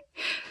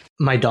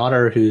 My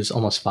daughter, who's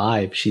almost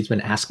 5, she's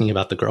been asking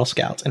about the Girl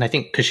Scouts. And I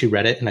think because she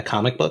read it in a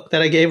comic book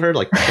that I gave her,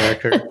 like the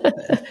character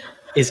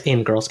is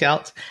in Girl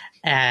Scouts.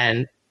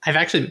 And I've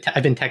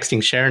been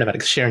texting Sharon about it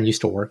because Sharon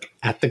used to work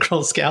at the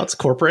Girl Scouts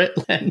corporate.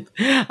 And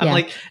I'm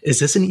like, is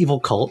this an evil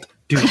cult?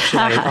 Should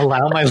I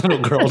allow my little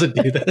girl to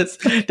do this?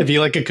 To be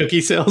like a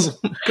cookie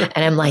saleswoman?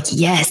 And I'm like,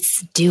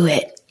 yes, do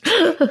it.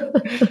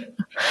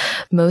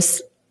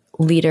 Most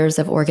leaders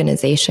of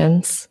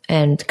organizations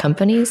and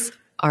companies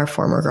are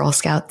former Girl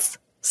Scouts.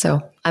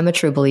 So I'm a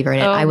true believer in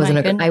it. I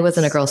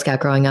wasn't a Girl Scout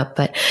growing up,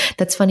 but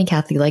that's funny,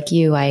 Kathy, like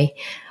you,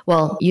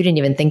 you didn't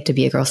even think to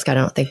be a Girl Scout,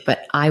 I don't think,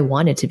 but I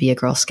wanted to be a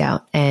Girl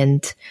Scout.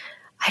 And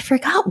I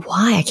forgot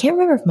why. I can't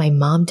remember if my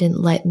mom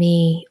didn't let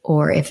me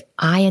or if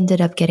I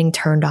ended up getting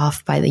turned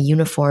off by the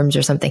uniforms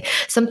or something.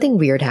 Something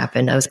weird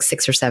happened. I was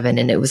 6 or 7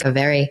 and it was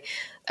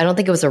I don't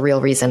think it was a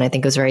real reason. I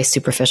think it was a very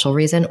superficial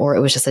reason, or it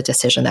was just a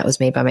decision that was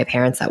made by my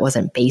parents that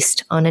wasn't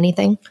based on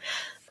anything.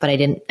 But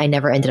I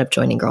never ended up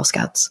joining Girl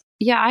Scouts.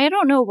 Yeah, I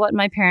don't know what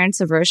my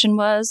parents' aversion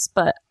was,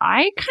 but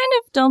I kind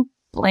of don't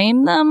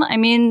blame them. I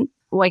mean,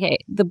 okay,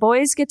 the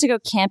boys get to go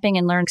camping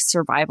and learn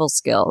survival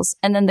skills,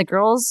 and then the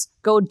girls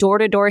go door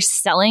to door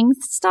selling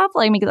stuff.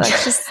 Like,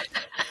 that's just,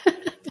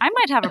 I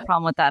might have a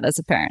problem with that as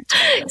a parent.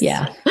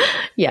 Yeah.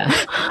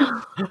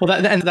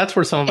 Well, that's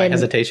where some of my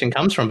hesitation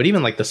comes from. But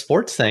even like the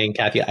sports thing,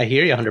 Kathy, I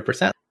hear you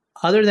 100%.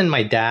 Other than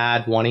my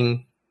dad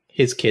wanting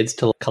his kids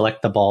to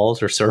collect the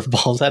balls or serve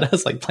balls at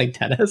us, like playing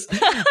tennis,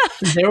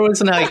 there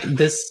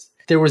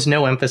was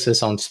no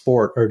emphasis on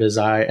sport or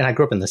desire. And I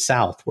grew up in the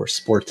South where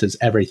sports is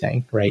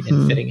everything, right?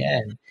 And fitting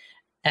in.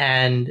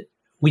 And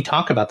we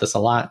talk about this a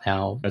lot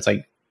now. It's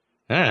like,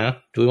 I don't know,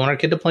 do we want our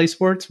kid to play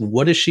sports?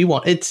 What does she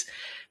want?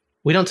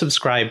 We don't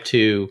subscribe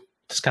to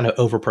just kind of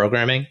over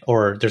programming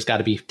or there's got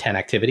to be 10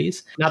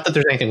 activities. Not that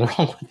there's anything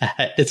wrong with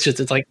that.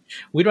 It's like,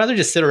 we'd rather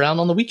just sit around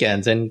on the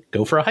weekends and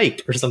go for a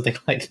hike or something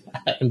like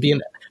that and be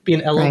an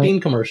LL Bean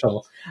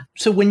commercial.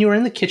 So when you were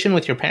in the kitchen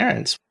with your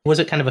parents, was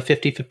it kind of a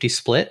 50-50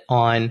 split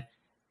on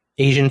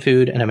Asian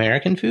food and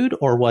American food?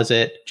 Or was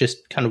it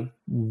just kind of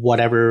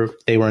whatever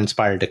they were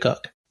inspired to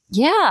cook?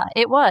 Yeah,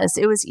 it was.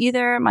 It was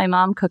either my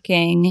mom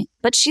cooking,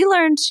 but she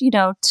learned,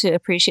 to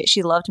appreciate,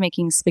 she loved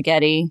making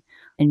spaghetti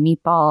and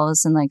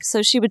meatballs. And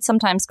so she would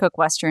sometimes cook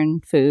Western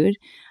food,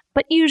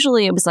 but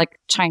usually it was like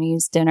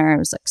Chinese dinner. It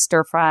was like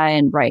stir fry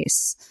and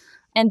rice.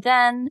 And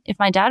then if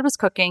my dad was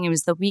cooking, it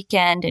was the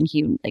weekend and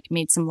he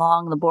made some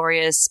long,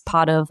 laborious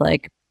pot of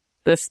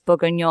boeuf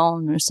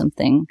bourguignon or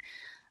something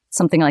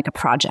like a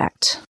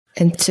project.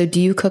 And so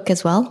do you cook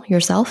as well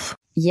yourself?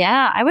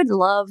 Yeah, I would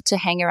love to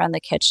hang around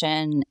the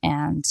kitchen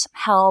and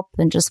help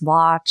and just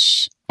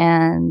watch.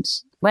 And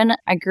When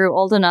I grew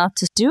old enough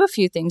to do a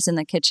few things in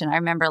the kitchen, I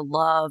remember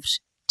loved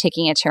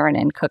taking a turn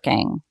in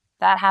cooking.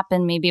 That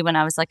happened maybe when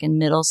I was like in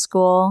middle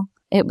school.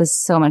 It was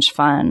so much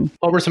fun.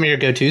 What were some of your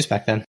go-tos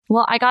back then?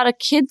 Well, I got a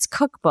kid's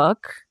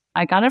cookbook.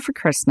 I got it for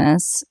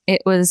Christmas.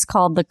 It was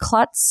called The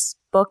Klutz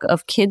Book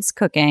of Kids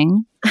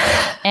Cooking.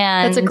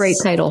 And That's a great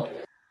title.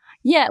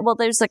 Yeah, well,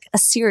 there's like a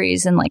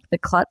series in like The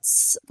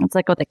Klutz. It's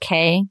like with a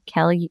K,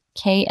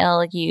 K-L-U-T-Z.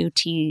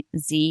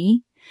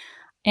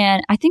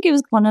 And I think it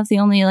was one of the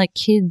only like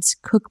kids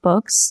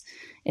cookbooks.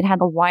 It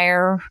had a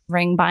wire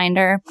ring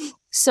binder.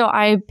 So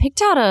I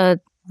picked out a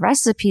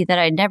recipe that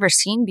I'd never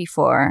seen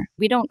before.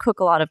 We don't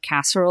cook a lot of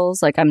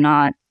casseroles. Like, I'm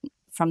not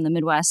from the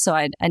Midwest, so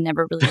I'd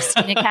never really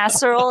seen a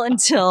casserole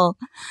until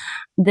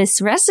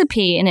this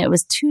recipe, and it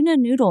was tuna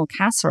noodle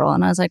casserole.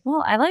 And I was like,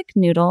 well, I like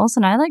noodles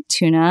and I like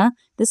tuna.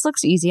 This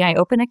looks easy. I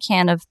open a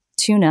can of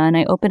tuna and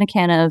I open a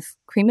can of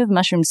cream of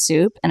mushroom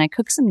soup and I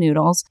cook some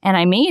noodles and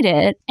I made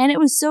it, and it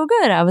was so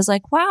good. I was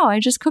like, wow, I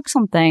just cooked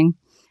something.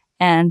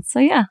 And so,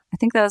 yeah, I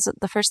think that was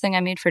the first thing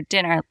I made for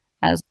dinner.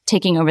 I was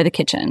taking over the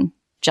kitchen,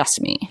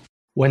 just me.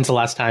 When's the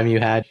last time you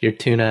had your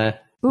tuna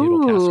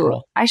noodle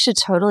casserole? I should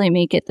totally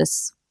make it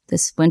this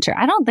winter.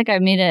 I don't think I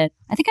made it.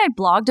 I think I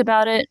blogged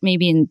about it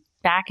maybe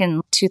back in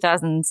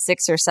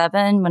 2006 or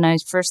 7 when I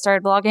first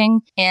started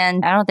blogging,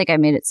 and I don't think I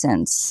made it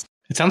since.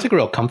 It sounds like a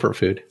real comfort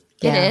food.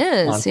 Yeah.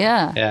 It is,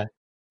 yeah. Yeah.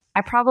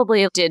 I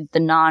probably did the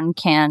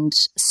non-canned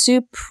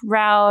soup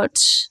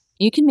route.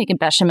 You can make a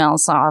bechamel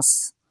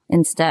sauce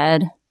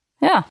instead.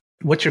 Yeah.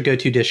 What's your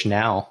go-to dish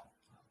now?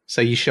 So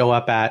you show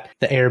up at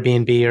the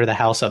Airbnb or the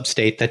house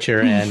upstate that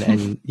you're in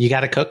and you got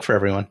to cook for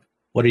everyone.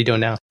 What are you doing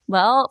now?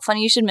 Well,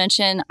 funny you should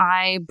mention,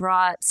 I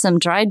brought some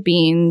dried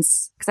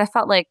beans because I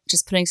felt like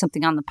just putting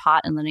something on the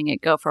pot and letting it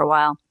go for a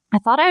while. I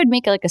thought I would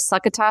make like a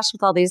succotash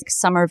with all these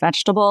summer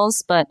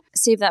vegetables, but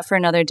save that for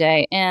another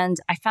day. And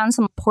I found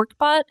some pork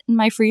butt in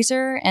my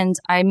freezer and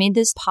I made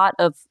this pot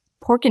of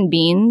pork and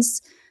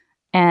beans.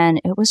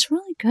 And it was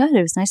really good.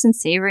 It was nice and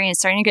savory, and it's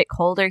starting to get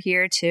colder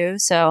here too.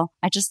 So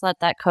I just let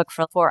that cook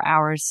for 4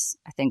 hours,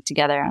 I think,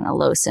 together on a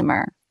low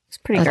simmer. It's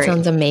pretty great. That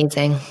sounds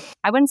amazing.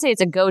 I wouldn't say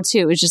it's a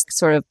go-to. It's just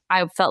sort of,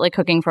 I felt like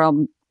cooking for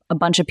a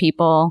bunch of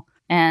people,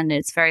 and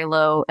it's very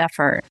low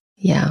effort.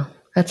 Yeah,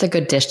 that's a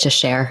good dish to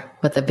share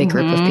with a big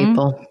group of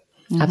people.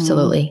 Mm-hmm.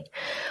 Absolutely.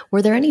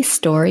 Were there any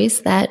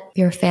stories that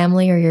your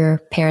family or your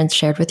parents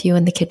shared with you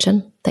in the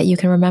kitchen that you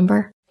can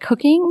remember?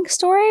 Cooking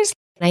stories?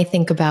 I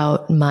think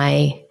about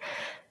my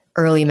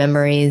early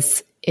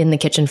memories in the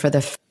kitchen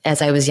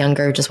as I was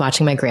younger, just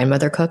watching my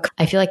grandmother cook.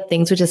 I feel like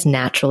things would just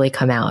naturally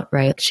come out,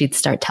 right? She'd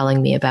start telling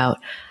me about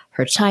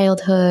her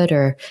childhood,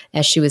 or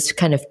as she was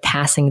kind of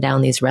passing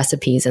down these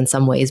recipes in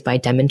some ways by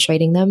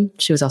demonstrating them,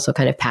 she was also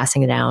kind of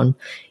passing down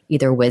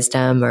either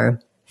wisdom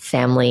or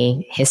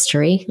family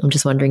history. I'm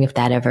just wondering if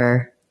that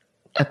ever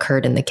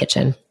occurred in the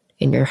kitchen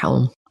in your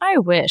home. I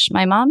wish.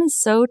 My mom is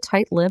so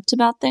tight-lipped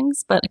about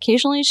things, but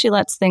occasionally she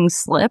lets things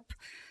slip.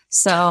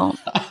 So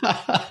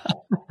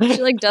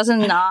she like does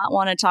not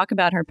want to talk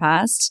about her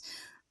past.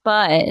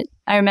 But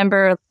I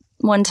remember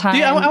one time.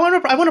 Yeah, I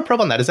want to probe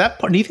on that. Is that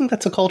do you think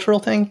that's a cultural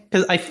thing?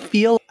 Because I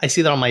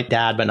see that on my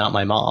dad, but not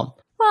my mom.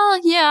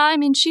 Well, yeah. I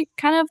mean, she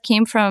kind of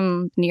came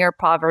from near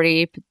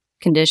poverty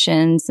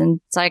conditions,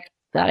 and it's like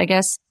that. I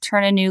guess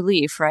turn a new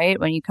leaf, right?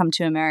 When you come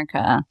to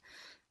America.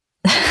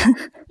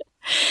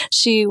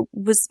 She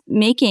was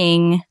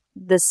making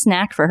the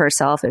snack for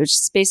herself. It was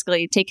just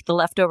basically take the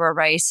leftover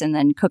rice and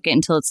then cook it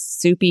until it's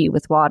soupy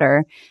with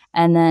water,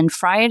 and then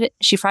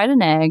she fried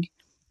an egg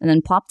and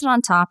then plopped it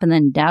on top and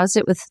then doused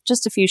it with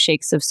just a few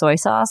shakes of soy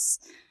sauce.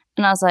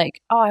 And I was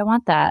like, oh, I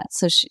want that.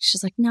 So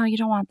she's like, no, you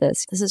don't want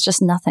this. This is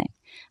just nothing.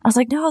 I was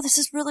like, no, this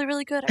is really,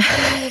 really good.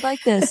 I really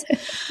like this.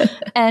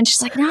 And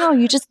she's like, no,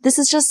 this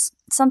is just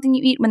something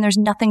you eat when there's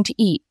nothing to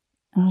eat.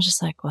 And I was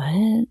just like,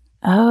 what?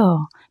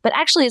 Oh, but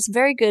actually it's a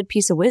very good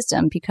piece of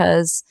wisdom,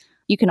 because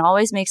you can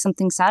always make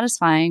something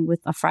satisfying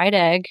with a fried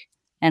egg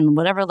and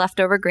whatever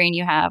leftover grain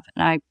you have.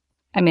 And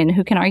I mean,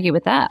 who can argue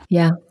with that?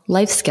 Yeah.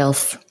 Life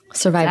skills,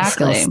 survival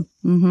skills.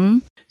 Mm-hmm.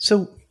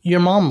 So your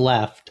mom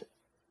left,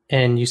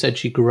 and you said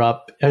she grew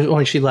up,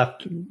 when she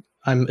left,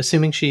 I'm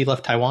assuming she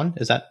left Taiwan.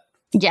 Is that?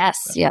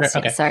 Yes. Okay.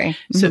 Yes, sorry.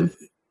 Mm-hmm. So,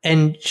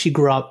 and she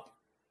grew up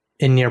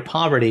in near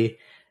poverty.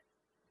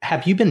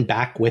 Have you been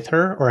back with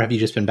her, or have you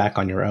just been back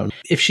on your own?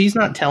 If she's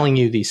not telling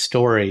you these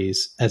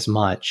stories as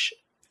much,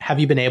 have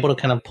you been able to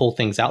kind of pull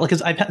things out? Because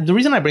the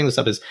reason I bring this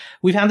up is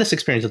we've had this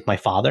experience with my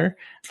father.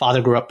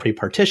 Father grew up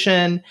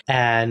pre-partition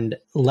and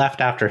left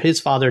after his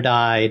father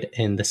died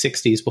in the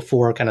 60s,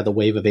 before kind of the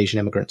wave of Asian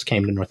immigrants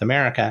came to North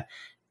America.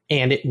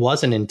 And it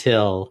wasn't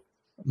until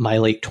my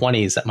late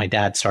 20s that my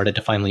dad started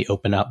to finally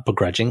open up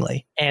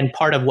begrudgingly. And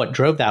part of what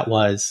drove that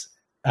was,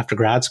 after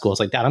grad school, it's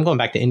like, Dad, I'm going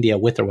back to India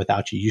with or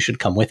without you. You should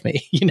come with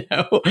me,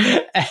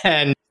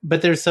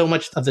 But there's so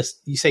much of this,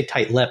 you say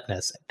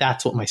tight-lippedness.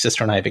 That's what my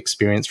sister and I have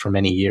experienced for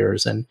many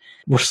years. And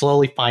we're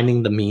slowly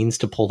finding the means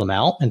to pull them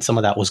out. And some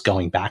of that was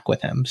going back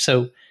with him.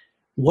 So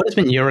what has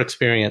been your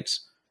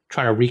experience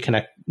trying to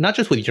reconnect, not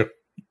just with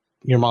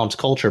your mom's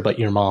culture, but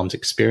your mom's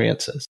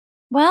experiences?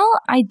 Well,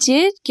 I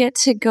did get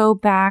to go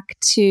back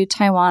to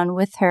Taiwan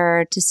with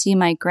her to see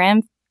my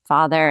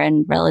grandfather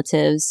and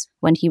relatives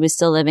when he was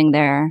still living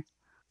there.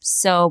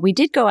 So we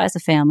did go as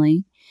a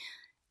family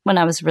when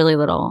I was really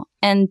little.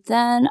 And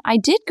then I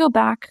did go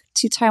back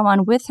to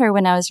Taiwan with her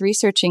when I was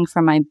researching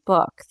for my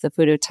book, The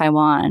Food of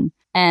Taiwan.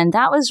 And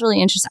that was really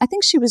interesting. I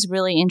think she was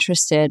really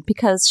interested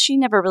because she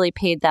never really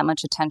paid that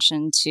much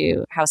attention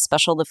to how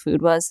special the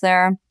food was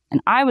there. And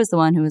I was the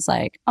one who was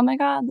like, oh my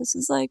God, this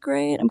is like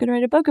great. I'm going to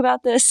write a book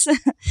about this.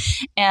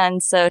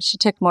 And so she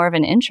took more of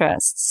an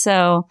interest.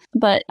 So,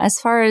 but as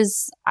far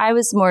as I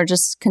was more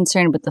just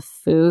concerned with the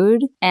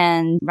food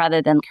and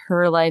rather than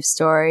her life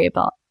story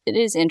about it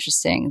is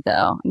interesting,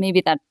 though.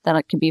 Maybe that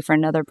could be for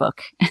another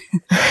book.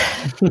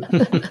 I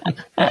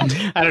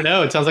don't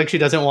know. It sounds like she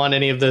doesn't want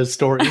any of those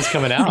stories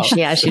coming out.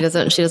 Yeah, she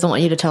doesn't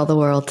want you to tell the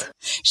world.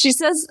 She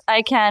says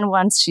I can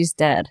once she's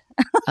dead.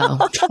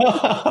 Oh.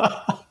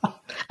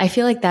 I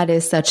feel like that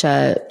is such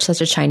a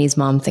Chinese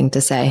mom thing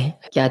to say.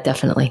 Yeah,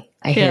 definitely.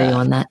 I hear you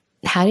on that.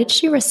 How did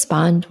she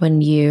respond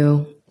when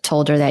you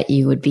told her that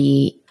you would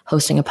be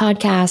hosting a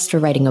podcast or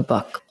writing a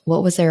book?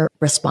 What was their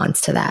response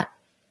to that?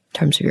 In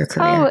terms of your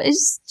career? Oh,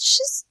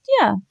 she's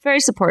very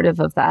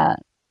supportive of that.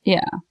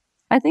 Yeah.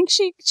 I think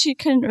she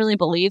couldn't really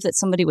believe that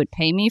somebody would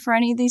pay me for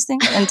any of these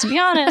things. And to be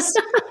honest,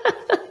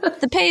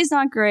 the pay is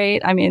not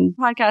great. I mean,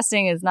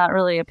 podcasting is not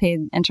really a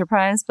paid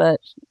enterprise, but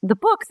the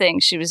book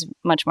thing she was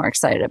much more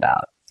excited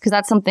about because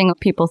that's something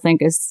people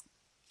think is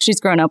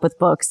she's grown up with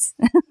books.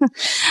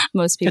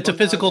 Most people. It's a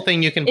physical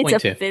thing you can point to.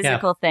 It's a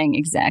physical thing.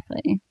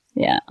 Exactly.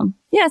 Yeah.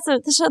 Yeah.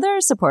 So they're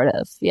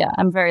supportive. Yeah.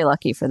 I'm very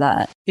lucky for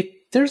that. If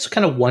there's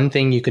kind of one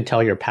thing you could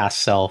tell your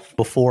past self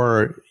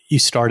before you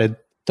started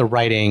the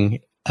writing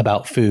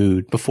about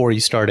food, before you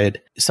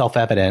started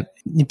Self-Evident,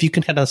 if you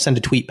can kind of send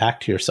a tweet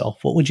back to yourself,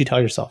 what would you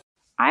tell yourself?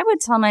 I would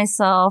tell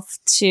myself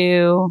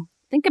to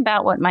think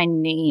about what my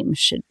name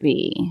should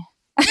be.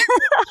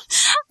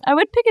 I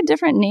would pick a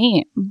different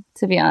name,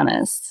 to be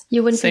honest.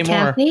 You wouldn't Say be more.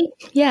 Kathy?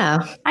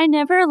 Yeah. I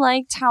never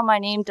liked how my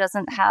name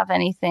doesn't have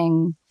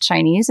anything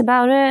Chinese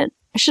about it.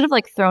 I should have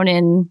thrown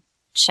in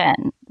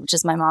Chen, which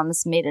is my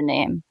mom's maiden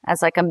name,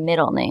 as a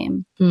middle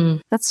name.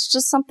 That's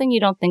just something you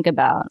don't think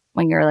about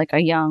when you're a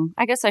young.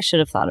 I guess I should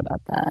have thought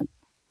about that.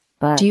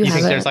 But Do you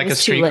think have there's a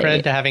street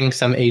cred to having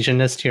some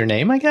Asianness to your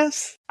name, I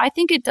guess? I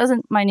think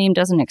my name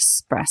doesn't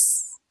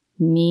express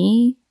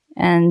me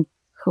and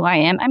who I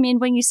am. I mean,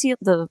 when you see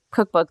the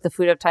cookbook, The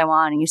Food of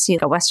Taiwan, and you see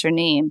a Western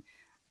name,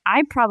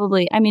 I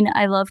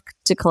love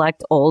to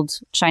collect old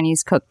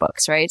Chinese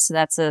cookbooks, right? So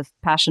that's a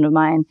passion of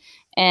mine.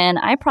 And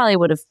I probably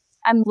would have,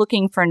 I'm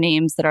looking for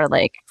names that are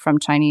from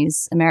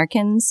Chinese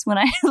Americans when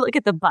I look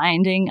at the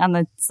binding on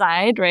the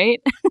side, right?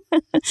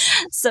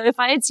 So if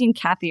I had seen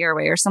Kathy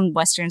Irway or some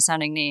Western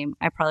sounding name,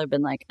 I probably would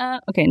have been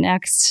okay,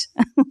 next.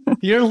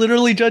 You're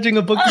literally judging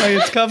a book by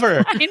its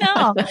cover. I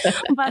know,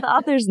 by the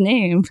author's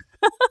name.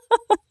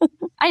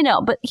 I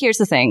know, but here's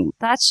the thing.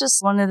 That's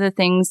just one of the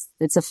things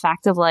that's a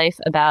fact of life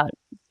about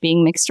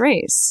being mixed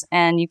race.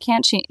 And you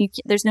can't change,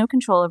 there's no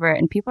control over it.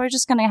 And people are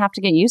just going to have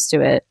to get used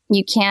to it.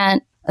 You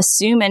can't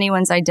assume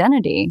anyone's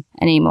identity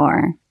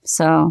anymore.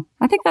 So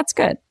I think that's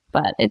good.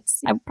 But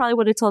I probably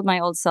would have told my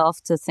old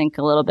self to think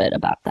a little bit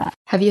about that.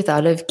 Have you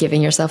thought of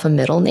giving yourself a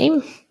middle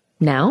name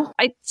now?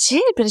 I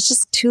did, but it's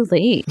just too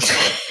late.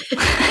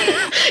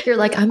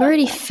 You're I'm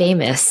already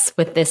famous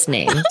with this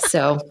name,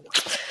 so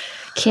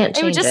can't change it.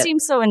 It would just seem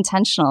so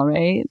intentional,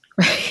 right?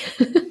 Right.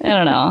 I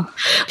don't know.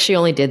 She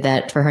only did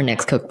that for her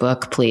next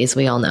cookbook, please.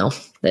 We all know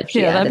that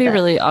she that'd be that.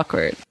 really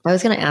awkward. I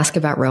was going to ask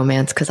about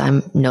romance because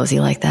I'm nosy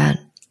like that.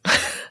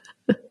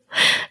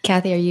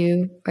 Kathy, are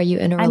you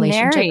in a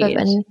relationship of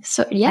any?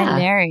 So yeah, I'm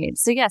married.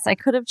 So yes, I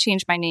could have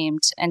changed my name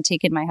and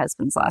taken my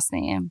husband's last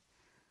name,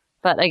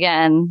 but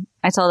again,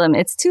 I told him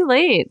it's too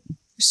late.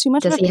 There's too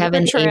much. Does he have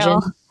an Asian?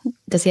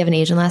 Does he have an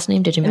Asian last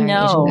name? Did you marry an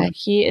Asian guy? No,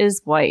 he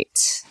is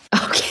white.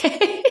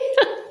 Okay.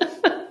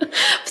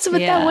 So,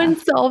 but that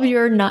wouldn't solve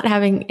your not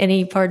having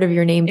any part of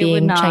your name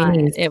being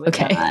Chinese. It would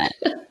not.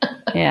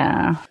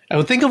 Yeah. I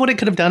would think of what it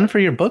could have done for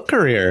your book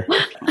career.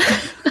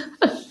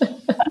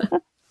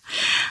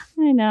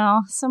 I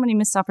know. So many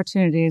missed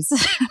opportunities.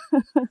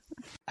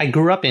 I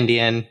grew up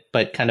Indian,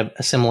 but kind of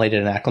assimilated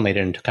and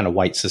acclimated into kind of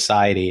white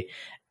society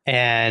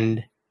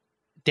and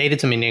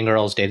dated some Indian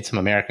girls, dated some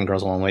American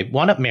girls along the way,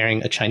 wound up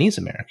marrying a Chinese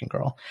American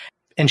girl.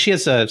 And she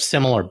has a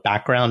similar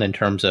background in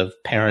terms of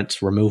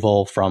parents'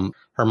 removal from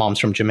her mom's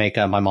from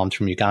Jamaica, my mom's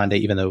from Uganda,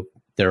 even though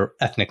they're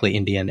ethnically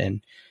Indian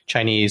and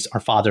Chinese. Our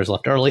fathers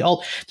left early.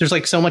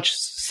 There's so much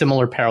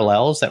similar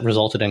parallels that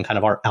resulted in kind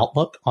of our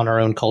outlook on our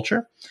own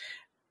culture.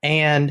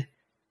 And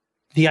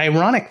the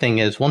ironic thing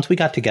is once we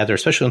got together,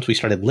 especially once we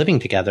started living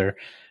together,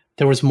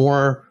 there was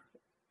more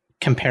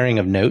comparing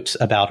of notes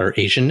about our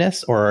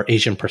Asianness or our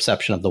Asian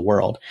perception of the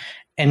world.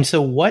 And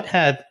so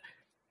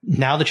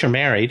now that you're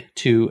married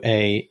to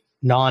a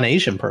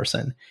non-Asian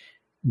person,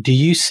 do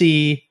you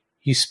see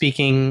you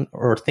speaking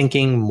or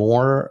thinking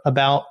more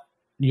about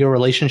your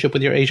relationship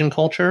with your Asian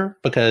culture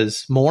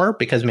because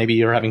maybe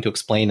you're having to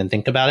explain and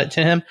think about it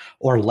to him,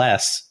 or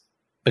less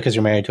because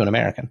you're married to an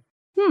American?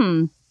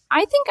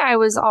 I think I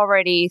was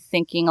already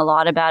thinking a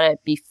lot about it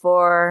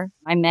before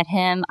I met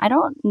him. I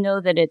don't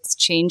know that it's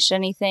changed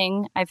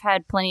anything. I've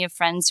had plenty of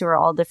friends who are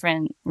all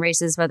different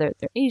races, whether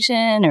they're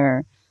Asian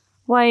or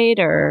white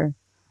or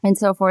and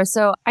so forth.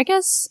 So I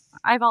guess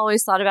I've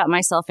always thought about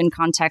myself in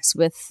context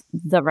with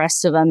the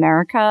rest of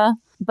America.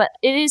 But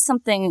it is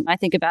something I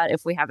think about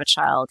if we have a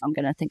child. I'm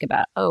going to think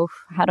about,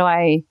 how do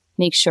I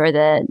make sure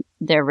that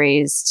they're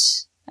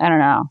raised? I don't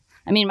know.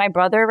 I mean, my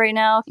brother right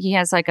now, he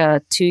has like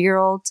a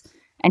 2-year-old.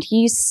 And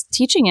he's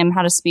teaching him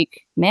how to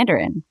speak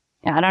Mandarin.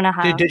 I don't know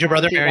how. Did your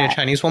brother marry a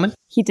Chinese woman?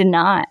 He did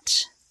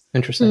not.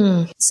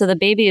 Interesting. So the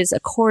baby is a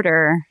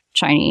quarter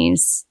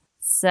Chinese.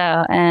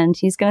 And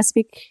he's going to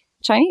speak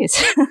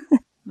Chinese.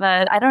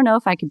 But I don't know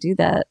if I could do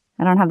that.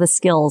 I don't have the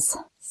skills.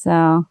 So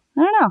I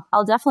don't know.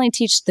 I'll definitely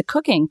teach the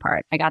cooking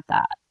part. I got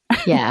that.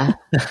 Yeah.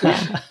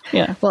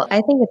 Yeah. Well, I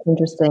think it's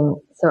interesting.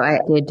 So I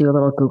did do a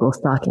little Google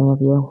stalking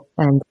of you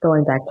and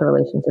going back to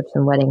relationships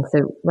and weddings.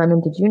 So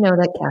Raman, did you know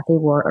that Kathy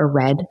wore a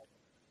red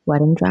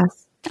wedding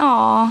dress?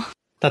 Aw.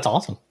 That's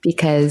awesome.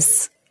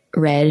 Because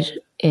red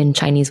in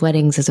Chinese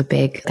weddings is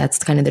that's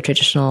kind of the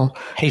traditional.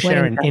 Hey,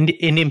 Sharon,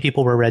 Indian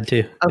people were red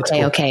too.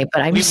 Okay.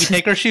 But we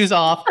take our shoes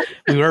off.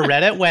 We were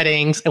red at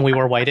weddings and we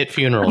were white at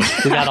funerals.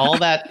 We got all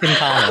that in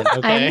common.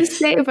 Okay.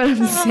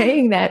 I'm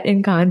saying that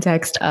in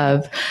context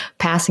of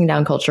passing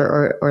down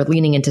culture or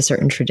leaning into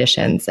certain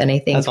traditions. And I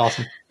think that's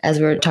awesome. As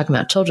we were talking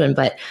about children,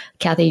 but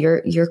Kathy,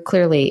 you're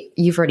clearly,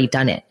 you've already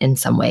done it in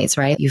some ways,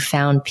 right? You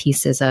found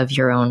pieces of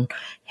your own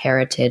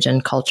heritage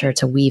and culture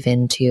to weave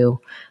into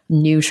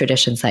new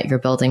traditions that you're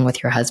building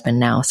with your husband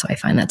now. So I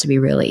find that to be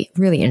really,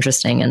 really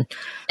interesting. And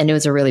it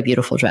was a really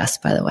beautiful dress,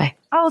 by the way.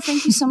 Oh,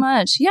 thank you so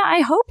much. Yeah, I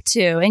hope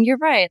to. And you're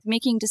right.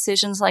 Making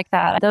decisions like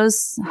that,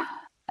 those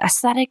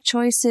aesthetic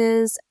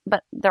choices,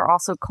 but they're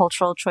also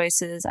cultural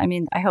choices. I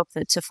mean, I hope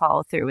that to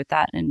follow through with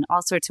that in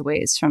all sorts of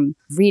ways, from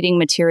reading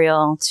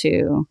material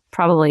to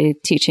probably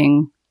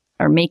teaching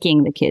or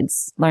making the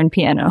kids learn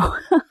piano.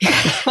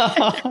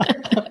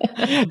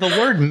 The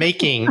word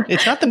making,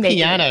 it's not the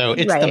piano,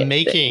 it's the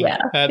making. Yeah.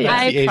 That's the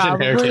I Asian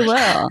probably heritage.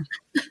 will.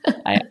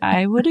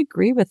 I would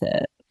agree with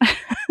it.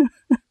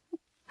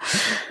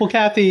 Well,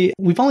 Kathy,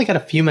 we've only got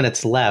a few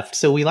minutes left,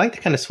 so we like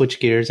to kind of switch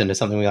gears into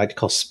something we like to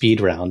call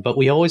speed round, but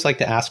we always like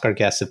to ask our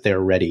guests if they're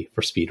ready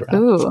for speed round.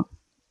 Ooh,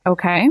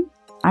 okay.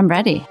 I'm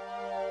ready.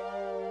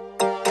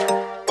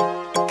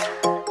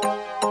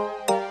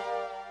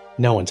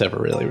 No one's ever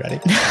really ready.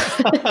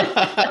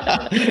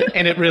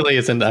 And it really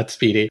isn't that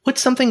speedy. What's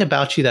something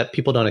about you that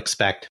people don't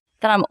expect?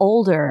 That I'm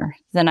older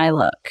than I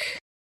look.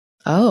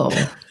 Oh,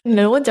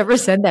 no one's ever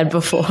said that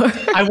before.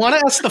 I want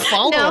to ask the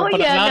follow-up,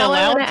 but I'm not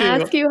allowed to.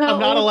 Ask you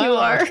how old you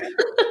are.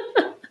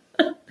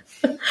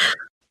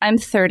 I'm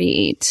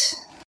 38.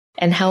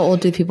 And how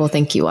old do people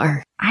think you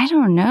are? I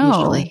don't know.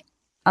 Usually.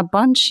 A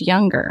bunch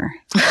younger.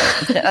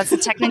 That's a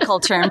technical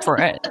term for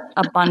it.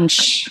 A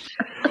bunch.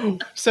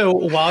 So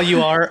while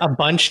you are a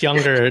bunch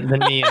younger than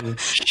me and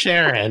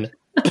Sharon,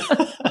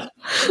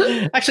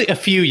 actually a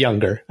few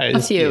younger.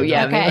 A few,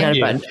 yeah. Okay. Maybe not a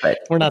bunch, but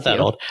we're not that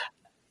old.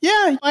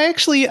 Yeah, I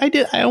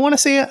did. I want to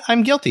say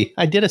I'm guilty.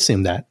 I did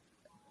assume that.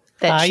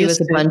 That she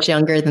was a bunch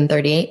younger than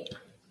 38?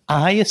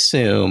 I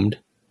assumed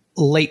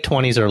late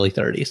 20s, early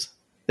 30s.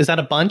 Is that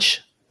a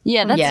bunch?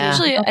 Yeah, that's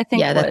usually, I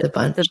think, that's a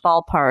bunch. The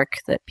ballpark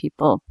that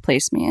people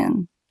place me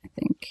in, I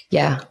think.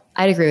 Yeah,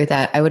 I'd agree with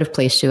that. I would have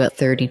placed you at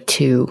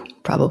 32,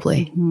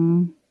 probably.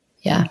 Mm-hmm.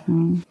 Yeah.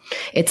 Mm-hmm.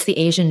 It's the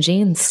Asian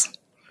genes.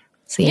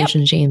 It's the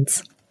Asian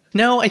genes.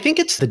 No, I think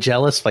it's the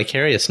jealous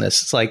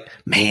vicariousness. It's like,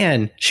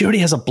 man, she already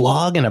has a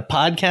blog and a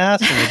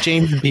podcast and a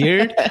James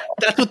Beard.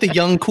 That's what the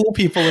young, cool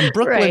people in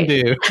Brooklyn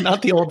do,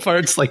 not the old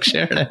farts like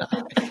Sharon and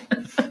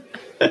I.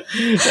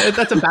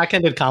 That's a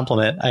backhanded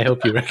compliment. I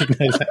hope you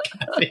recognize that,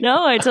 Kathy.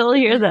 No, I totally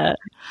hear that.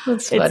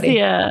 That's funny.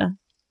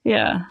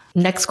 Yeah.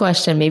 Next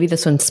question. Maybe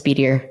this one's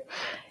speedier.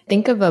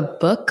 Think of a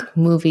book,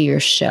 movie,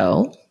 or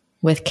show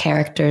with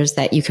characters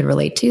that you could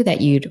relate to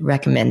that you'd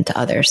recommend to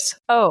others.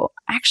 Oh,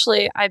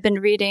 actually, I've been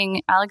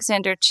reading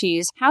Alexander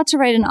Chee's How to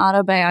Write an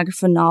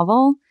Autobiographical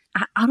Novel.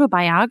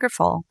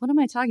 Autobiographical? What am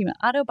I talking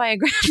about?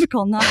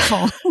 Autobiographical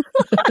novel.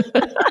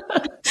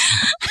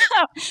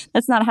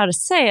 That's not how to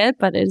say it,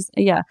 but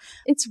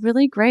it's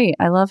really great.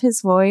 I love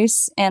his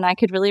voice, and I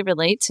could really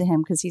relate to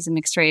him because he's a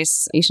mixed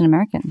race Asian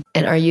American.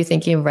 And are you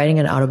thinking of writing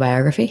an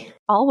autobiography?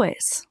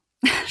 Always.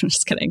 I'm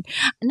just kidding.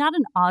 Not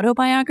an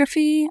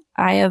autobiography.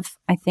 I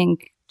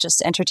think,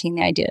 just entertained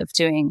the idea of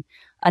doing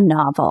a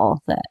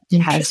novel that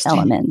has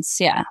elements.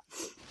 Yeah.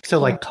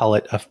 So call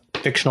it a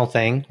fictional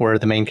thing where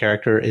the main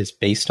character is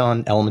based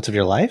on elements of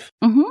your life?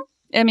 Mm-hmm.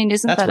 I mean,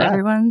 isn't That's that rad.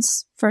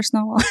 Everyone's first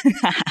novel?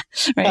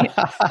 Right?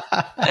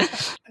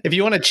 If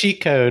you want a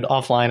cheat code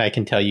offline, I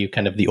can tell you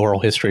kind of the oral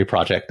history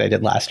project I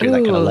did last year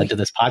that kind of led to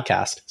this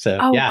podcast. So,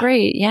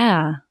 great.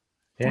 Yeah.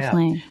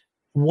 Definitely.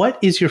 What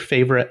is your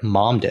favorite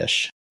mom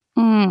dish?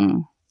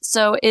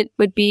 So it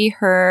would be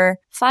her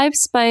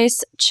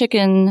 5-spice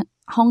chicken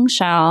hong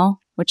shao,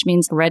 which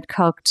means red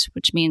cooked,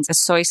 which means a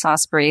soy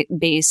sauce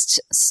based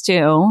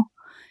stew.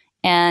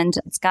 And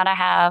it's got to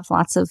have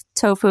lots of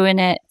tofu in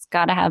it. It's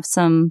Gotta have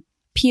some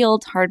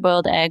peeled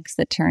hard-boiled eggs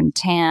that turn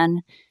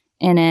tan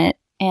in it,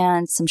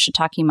 and some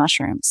shiitake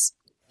mushrooms.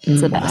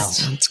 It's the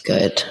best. Wow, sounds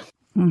good.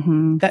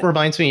 Mm-hmm. That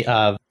reminds me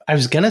of, I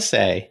was going to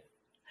say,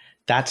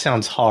 that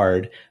sounds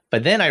hard.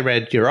 But then I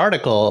read your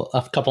article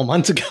a couple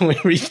months ago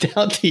and reached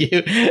out to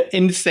you,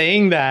 and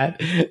saying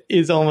that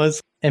is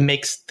almost, it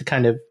makes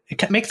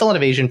a lot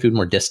of Asian food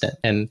more distant.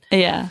 And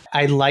Yeah.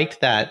 I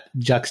liked that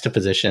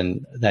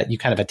juxtaposition that you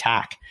kind of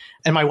attack.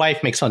 And my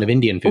wife makes fun of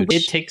Indian food.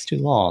 It takes too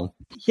long.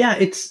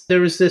 Yeah, there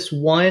was this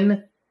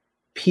one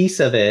piece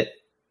of it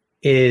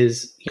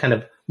is kind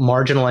of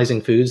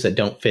marginalizing foods that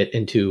don't fit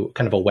into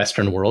kind of a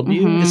Western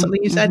worldview is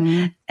something you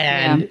said.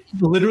 And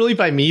literally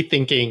by me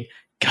thinking,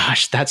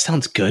 gosh, that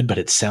sounds good, but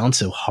it sounds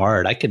so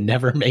hard. I could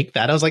never make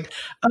that. I was like,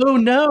 oh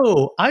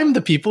no, I'm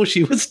the people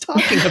she was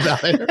talking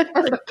about in her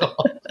article.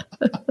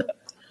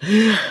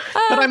 But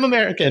I'm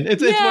American.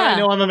 It's where I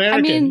know I'm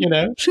American, you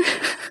know?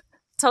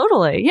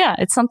 Totally. Yeah.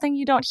 It's something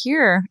you don't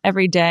hear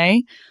every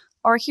day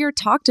or hear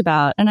talked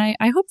about. And I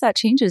hope that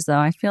changes, though.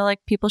 I feel like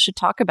people should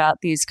talk about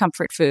these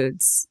comfort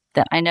foods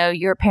that I know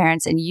your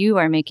parents and you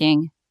are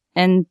making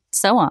and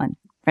so on,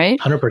 right?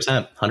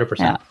 100%. 100%.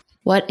 Yeah.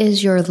 What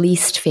is your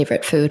least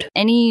favorite food?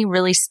 Any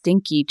really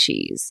stinky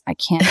cheese. I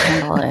can't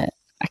handle it.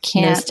 I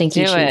can't No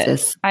stinky do it.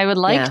 cheeses. I would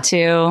like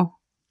to,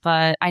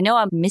 but I know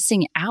I'm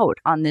missing out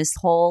on this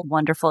whole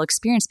wonderful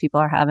experience people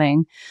are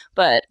having.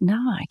 But no,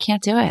 I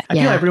can't do it. I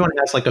feel everyone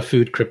has like a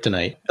food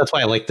kryptonite. That's why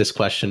I like this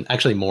question,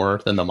 actually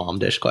more than the mom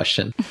dish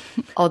question.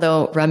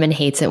 Although Raman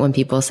hates it when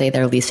people say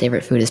their least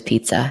favorite food is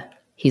pizza.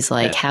 He's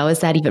like, how is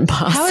that even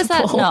possible? How is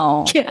that?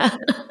 No. Yeah.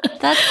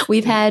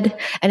 We've had,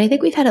 and I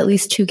think we've had at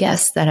least 2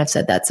 guests that have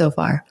said that so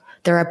far.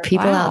 There are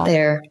people out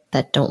there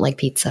that don't like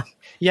pizza.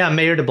 Yeah,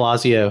 Mayor de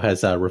Blasio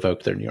has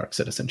revoked their New York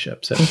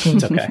citizenship, so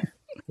it's okay.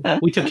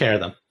 We took care of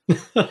them.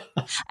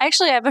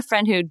 Actually, I have a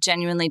friend who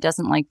genuinely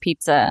doesn't like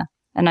pizza,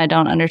 and I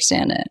don't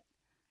understand it.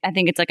 I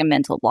think it's like a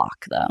mental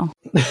block, though.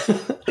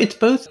 It's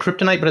both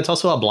kryptonite, but it's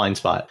also a blind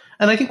spot.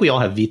 And I think we all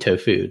have veto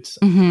foods.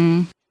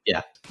 Mm-hmm.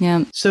 Yeah.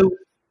 Yeah. So,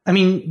 I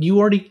mean, you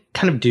already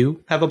kind of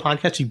do have a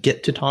podcast. You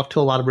get to talk to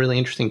a lot of really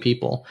interesting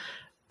people.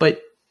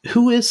 But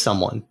who is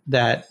someone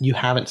that you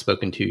haven't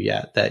spoken to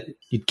yet that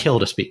you'd kill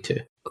to speak to?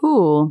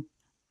 Ooh,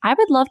 I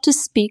would love to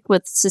speak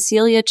with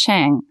Cecilia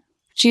Chang.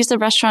 She's a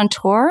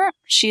restaurateur.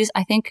 She's,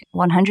 I think,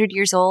 100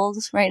 years old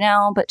right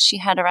now, but she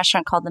had a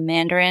restaurant called The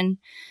Mandarin,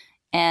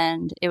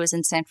 and it was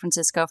in San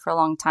Francisco for a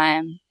long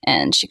time.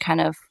 And she kind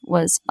of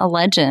was a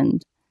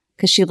legend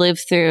because she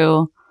lived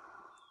through,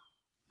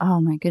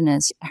 oh my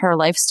goodness, her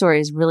life story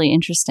is really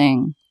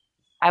interesting.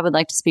 I would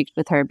like to speak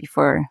with her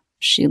before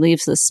she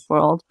leaves this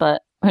world,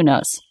 but who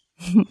knows?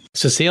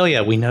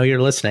 Cecilia, we know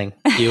you're listening,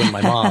 you and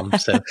my mom.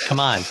 So come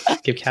on,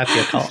 give Kathy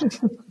a call.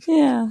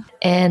 Yeah.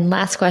 And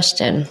last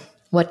question.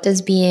 What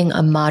does being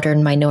a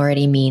modern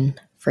minority mean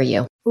for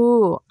you?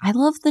 Ooh, I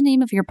love the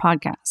name of your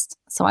podcast.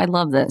 So I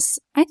love this.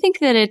 I think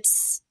that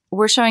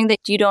we're showing that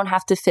you don't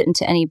have to fit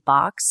into any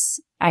box.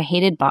 I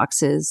hated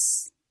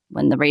boxes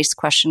when the race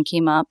question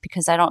came up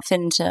because I don't fit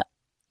into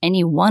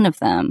any one of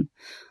them.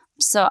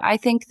 So I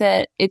think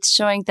that it's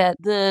showing that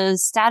the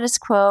status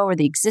quo or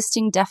the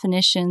existing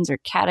definitions or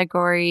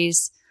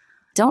categories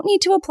don't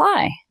need to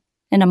apply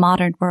in a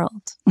modern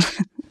world.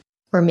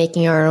 We're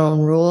making our own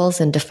rules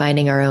and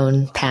defining our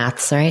own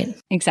paths, right?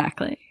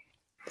 Exactly.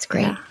 It's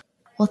great. Yeah.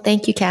 Well,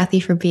 thank you, Kathy,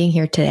 for being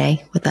here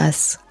today with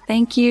us.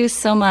 Thank you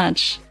so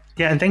much.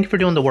 Yeah, and thank you for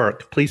doing the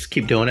work. Please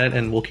keep doing it,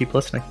 and we'll keep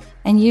listening.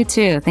 And you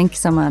too. Thank you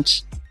so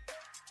much.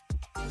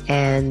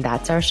 And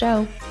that's our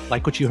show.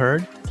 Like what you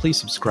heard? Please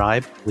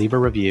subscribe, leave a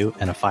review,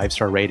 and a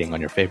 5-star rating on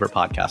your favorite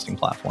podcasting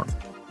platform.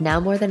 Now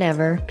more than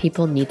ever,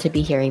 people need to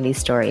be hearing these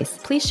stories.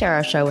 Please share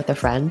our show with a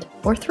friend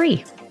or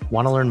 3.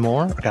 Want to learn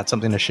more or got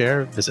something to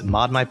share? Visit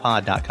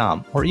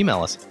modmypod.com or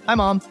email us,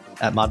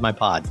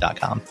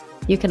 himom@modmypod.com.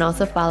 You can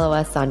also follow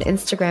us on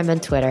Instagram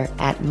and Twitter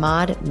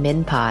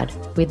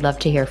 @modminpod. We'd love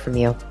to hear from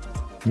you.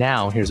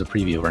 Now, here's a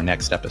preview of our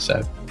next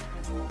episode.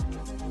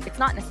 It's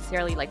not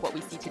necessarily like what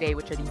we see today,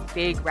 which are these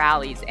big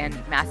rallies and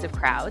massive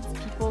crowds.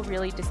 People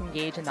really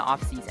disengage in the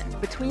off season.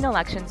 Between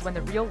elections, when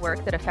the real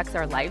work that affects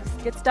our lives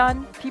gets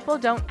done, people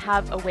don't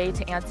have a way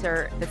to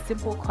answer the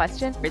simple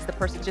question, is the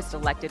person just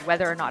elected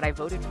whether or not I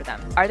voted for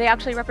them? Are they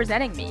actually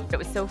representing me? It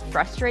was so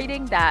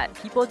frustrating that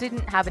people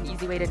didn't have an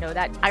easy way to know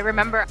that. I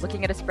remember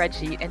looking at a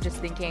spreadsheet and just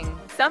thinking,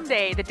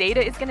 someday the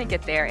data is going to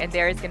get there and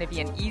there is going to be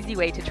an easy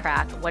way to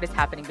track what is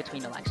happening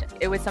between elections.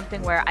 It was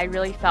something where I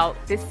really felt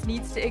this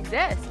needs to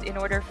exist in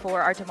order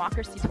for our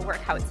democracy to work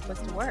how it's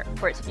supposed to work,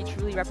 for it to be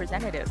truly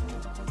representative.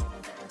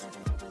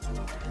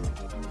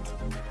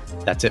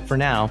 That's it for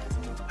now.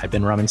 I've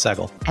been Raman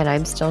Sehgal. And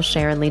I'm still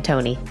Sharon Lee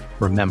Tony.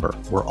 Remember,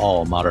 we're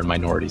all modern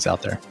minorities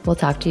out there. We'll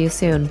talk to you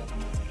soon.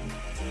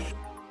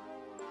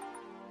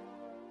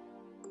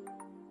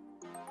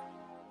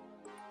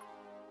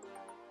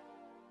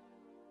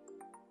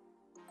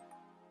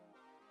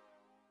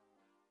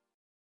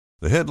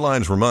 The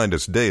headlines remind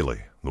us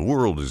daily, the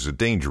world is a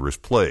dangerous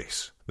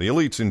place. The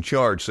elites in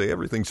charge say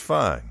everything's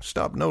fine,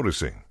 stop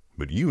noticing.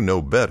 But you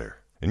know better.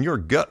 And your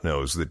gut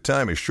knows that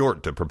time is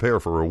short to prepare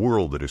for a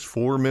world that is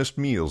 4 missed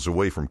meals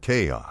away from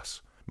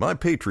chaos. My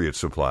Patriot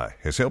Supply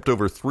has helped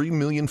over 3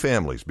 million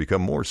families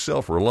become more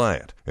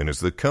self-reliant and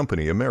is the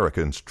company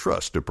Americans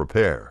trust to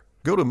prepare.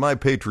 Go to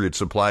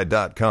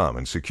MyPatriotSupply.com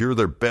and secure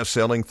their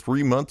best-selling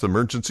 3-month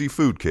emergency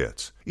food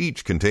kits.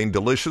 Each contain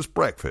delicious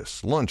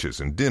breakfasts,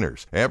 lunches, and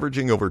dinners,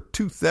 averaging over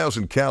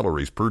 2,000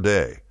 calories per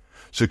day.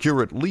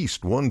 Secure at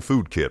least one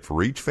food kit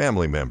for each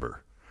family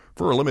member.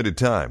 For a limited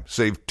time,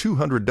 save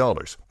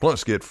 $200,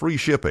 plus get free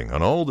shipping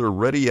on all their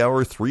Ready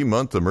Hour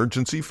 3-month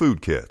emergency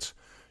food kits.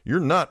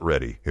 You're not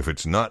ready if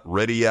it's not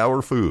Ready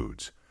Hour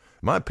Foods.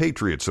 My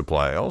Patriot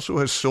Supply also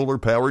has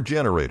solar-powered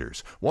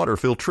generators, water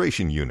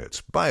filtration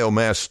units,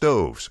 biomass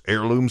stoves,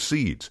 heirloom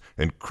seeds,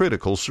 and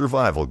critical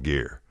survival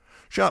gear.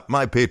 Shop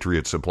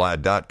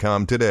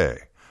MyPatriotSupply.com today.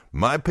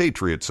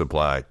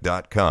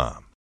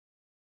 MyPatriotSupply.com.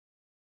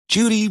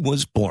 Judy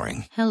was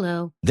boring.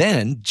 Hello.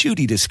 Then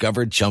Judy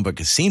discovered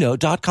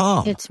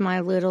ChumbaCasino.com. It's my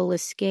little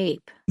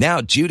escape.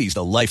 Now Judy's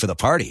the life of the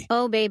party.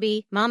 Oh,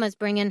 baby, mama's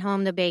bringing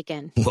home the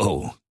bacon.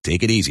 Whoa,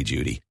 take it easy,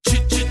 Judy.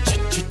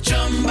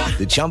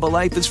 The Chumba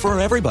life is for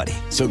everybody.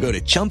 So go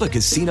to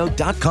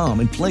ChumbaCasino.com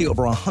and play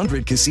over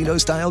 100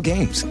 casino-style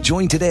games.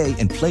 Join today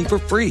and play for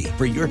free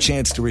for your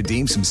chance to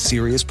redeem some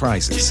serious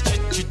prizes.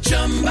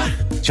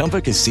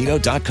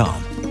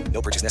 ChumbaCasino.com.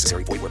 No purchase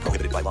necessary. Void where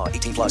prohibited by law.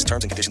 18+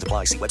 terms and conditions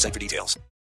apply. See website for details.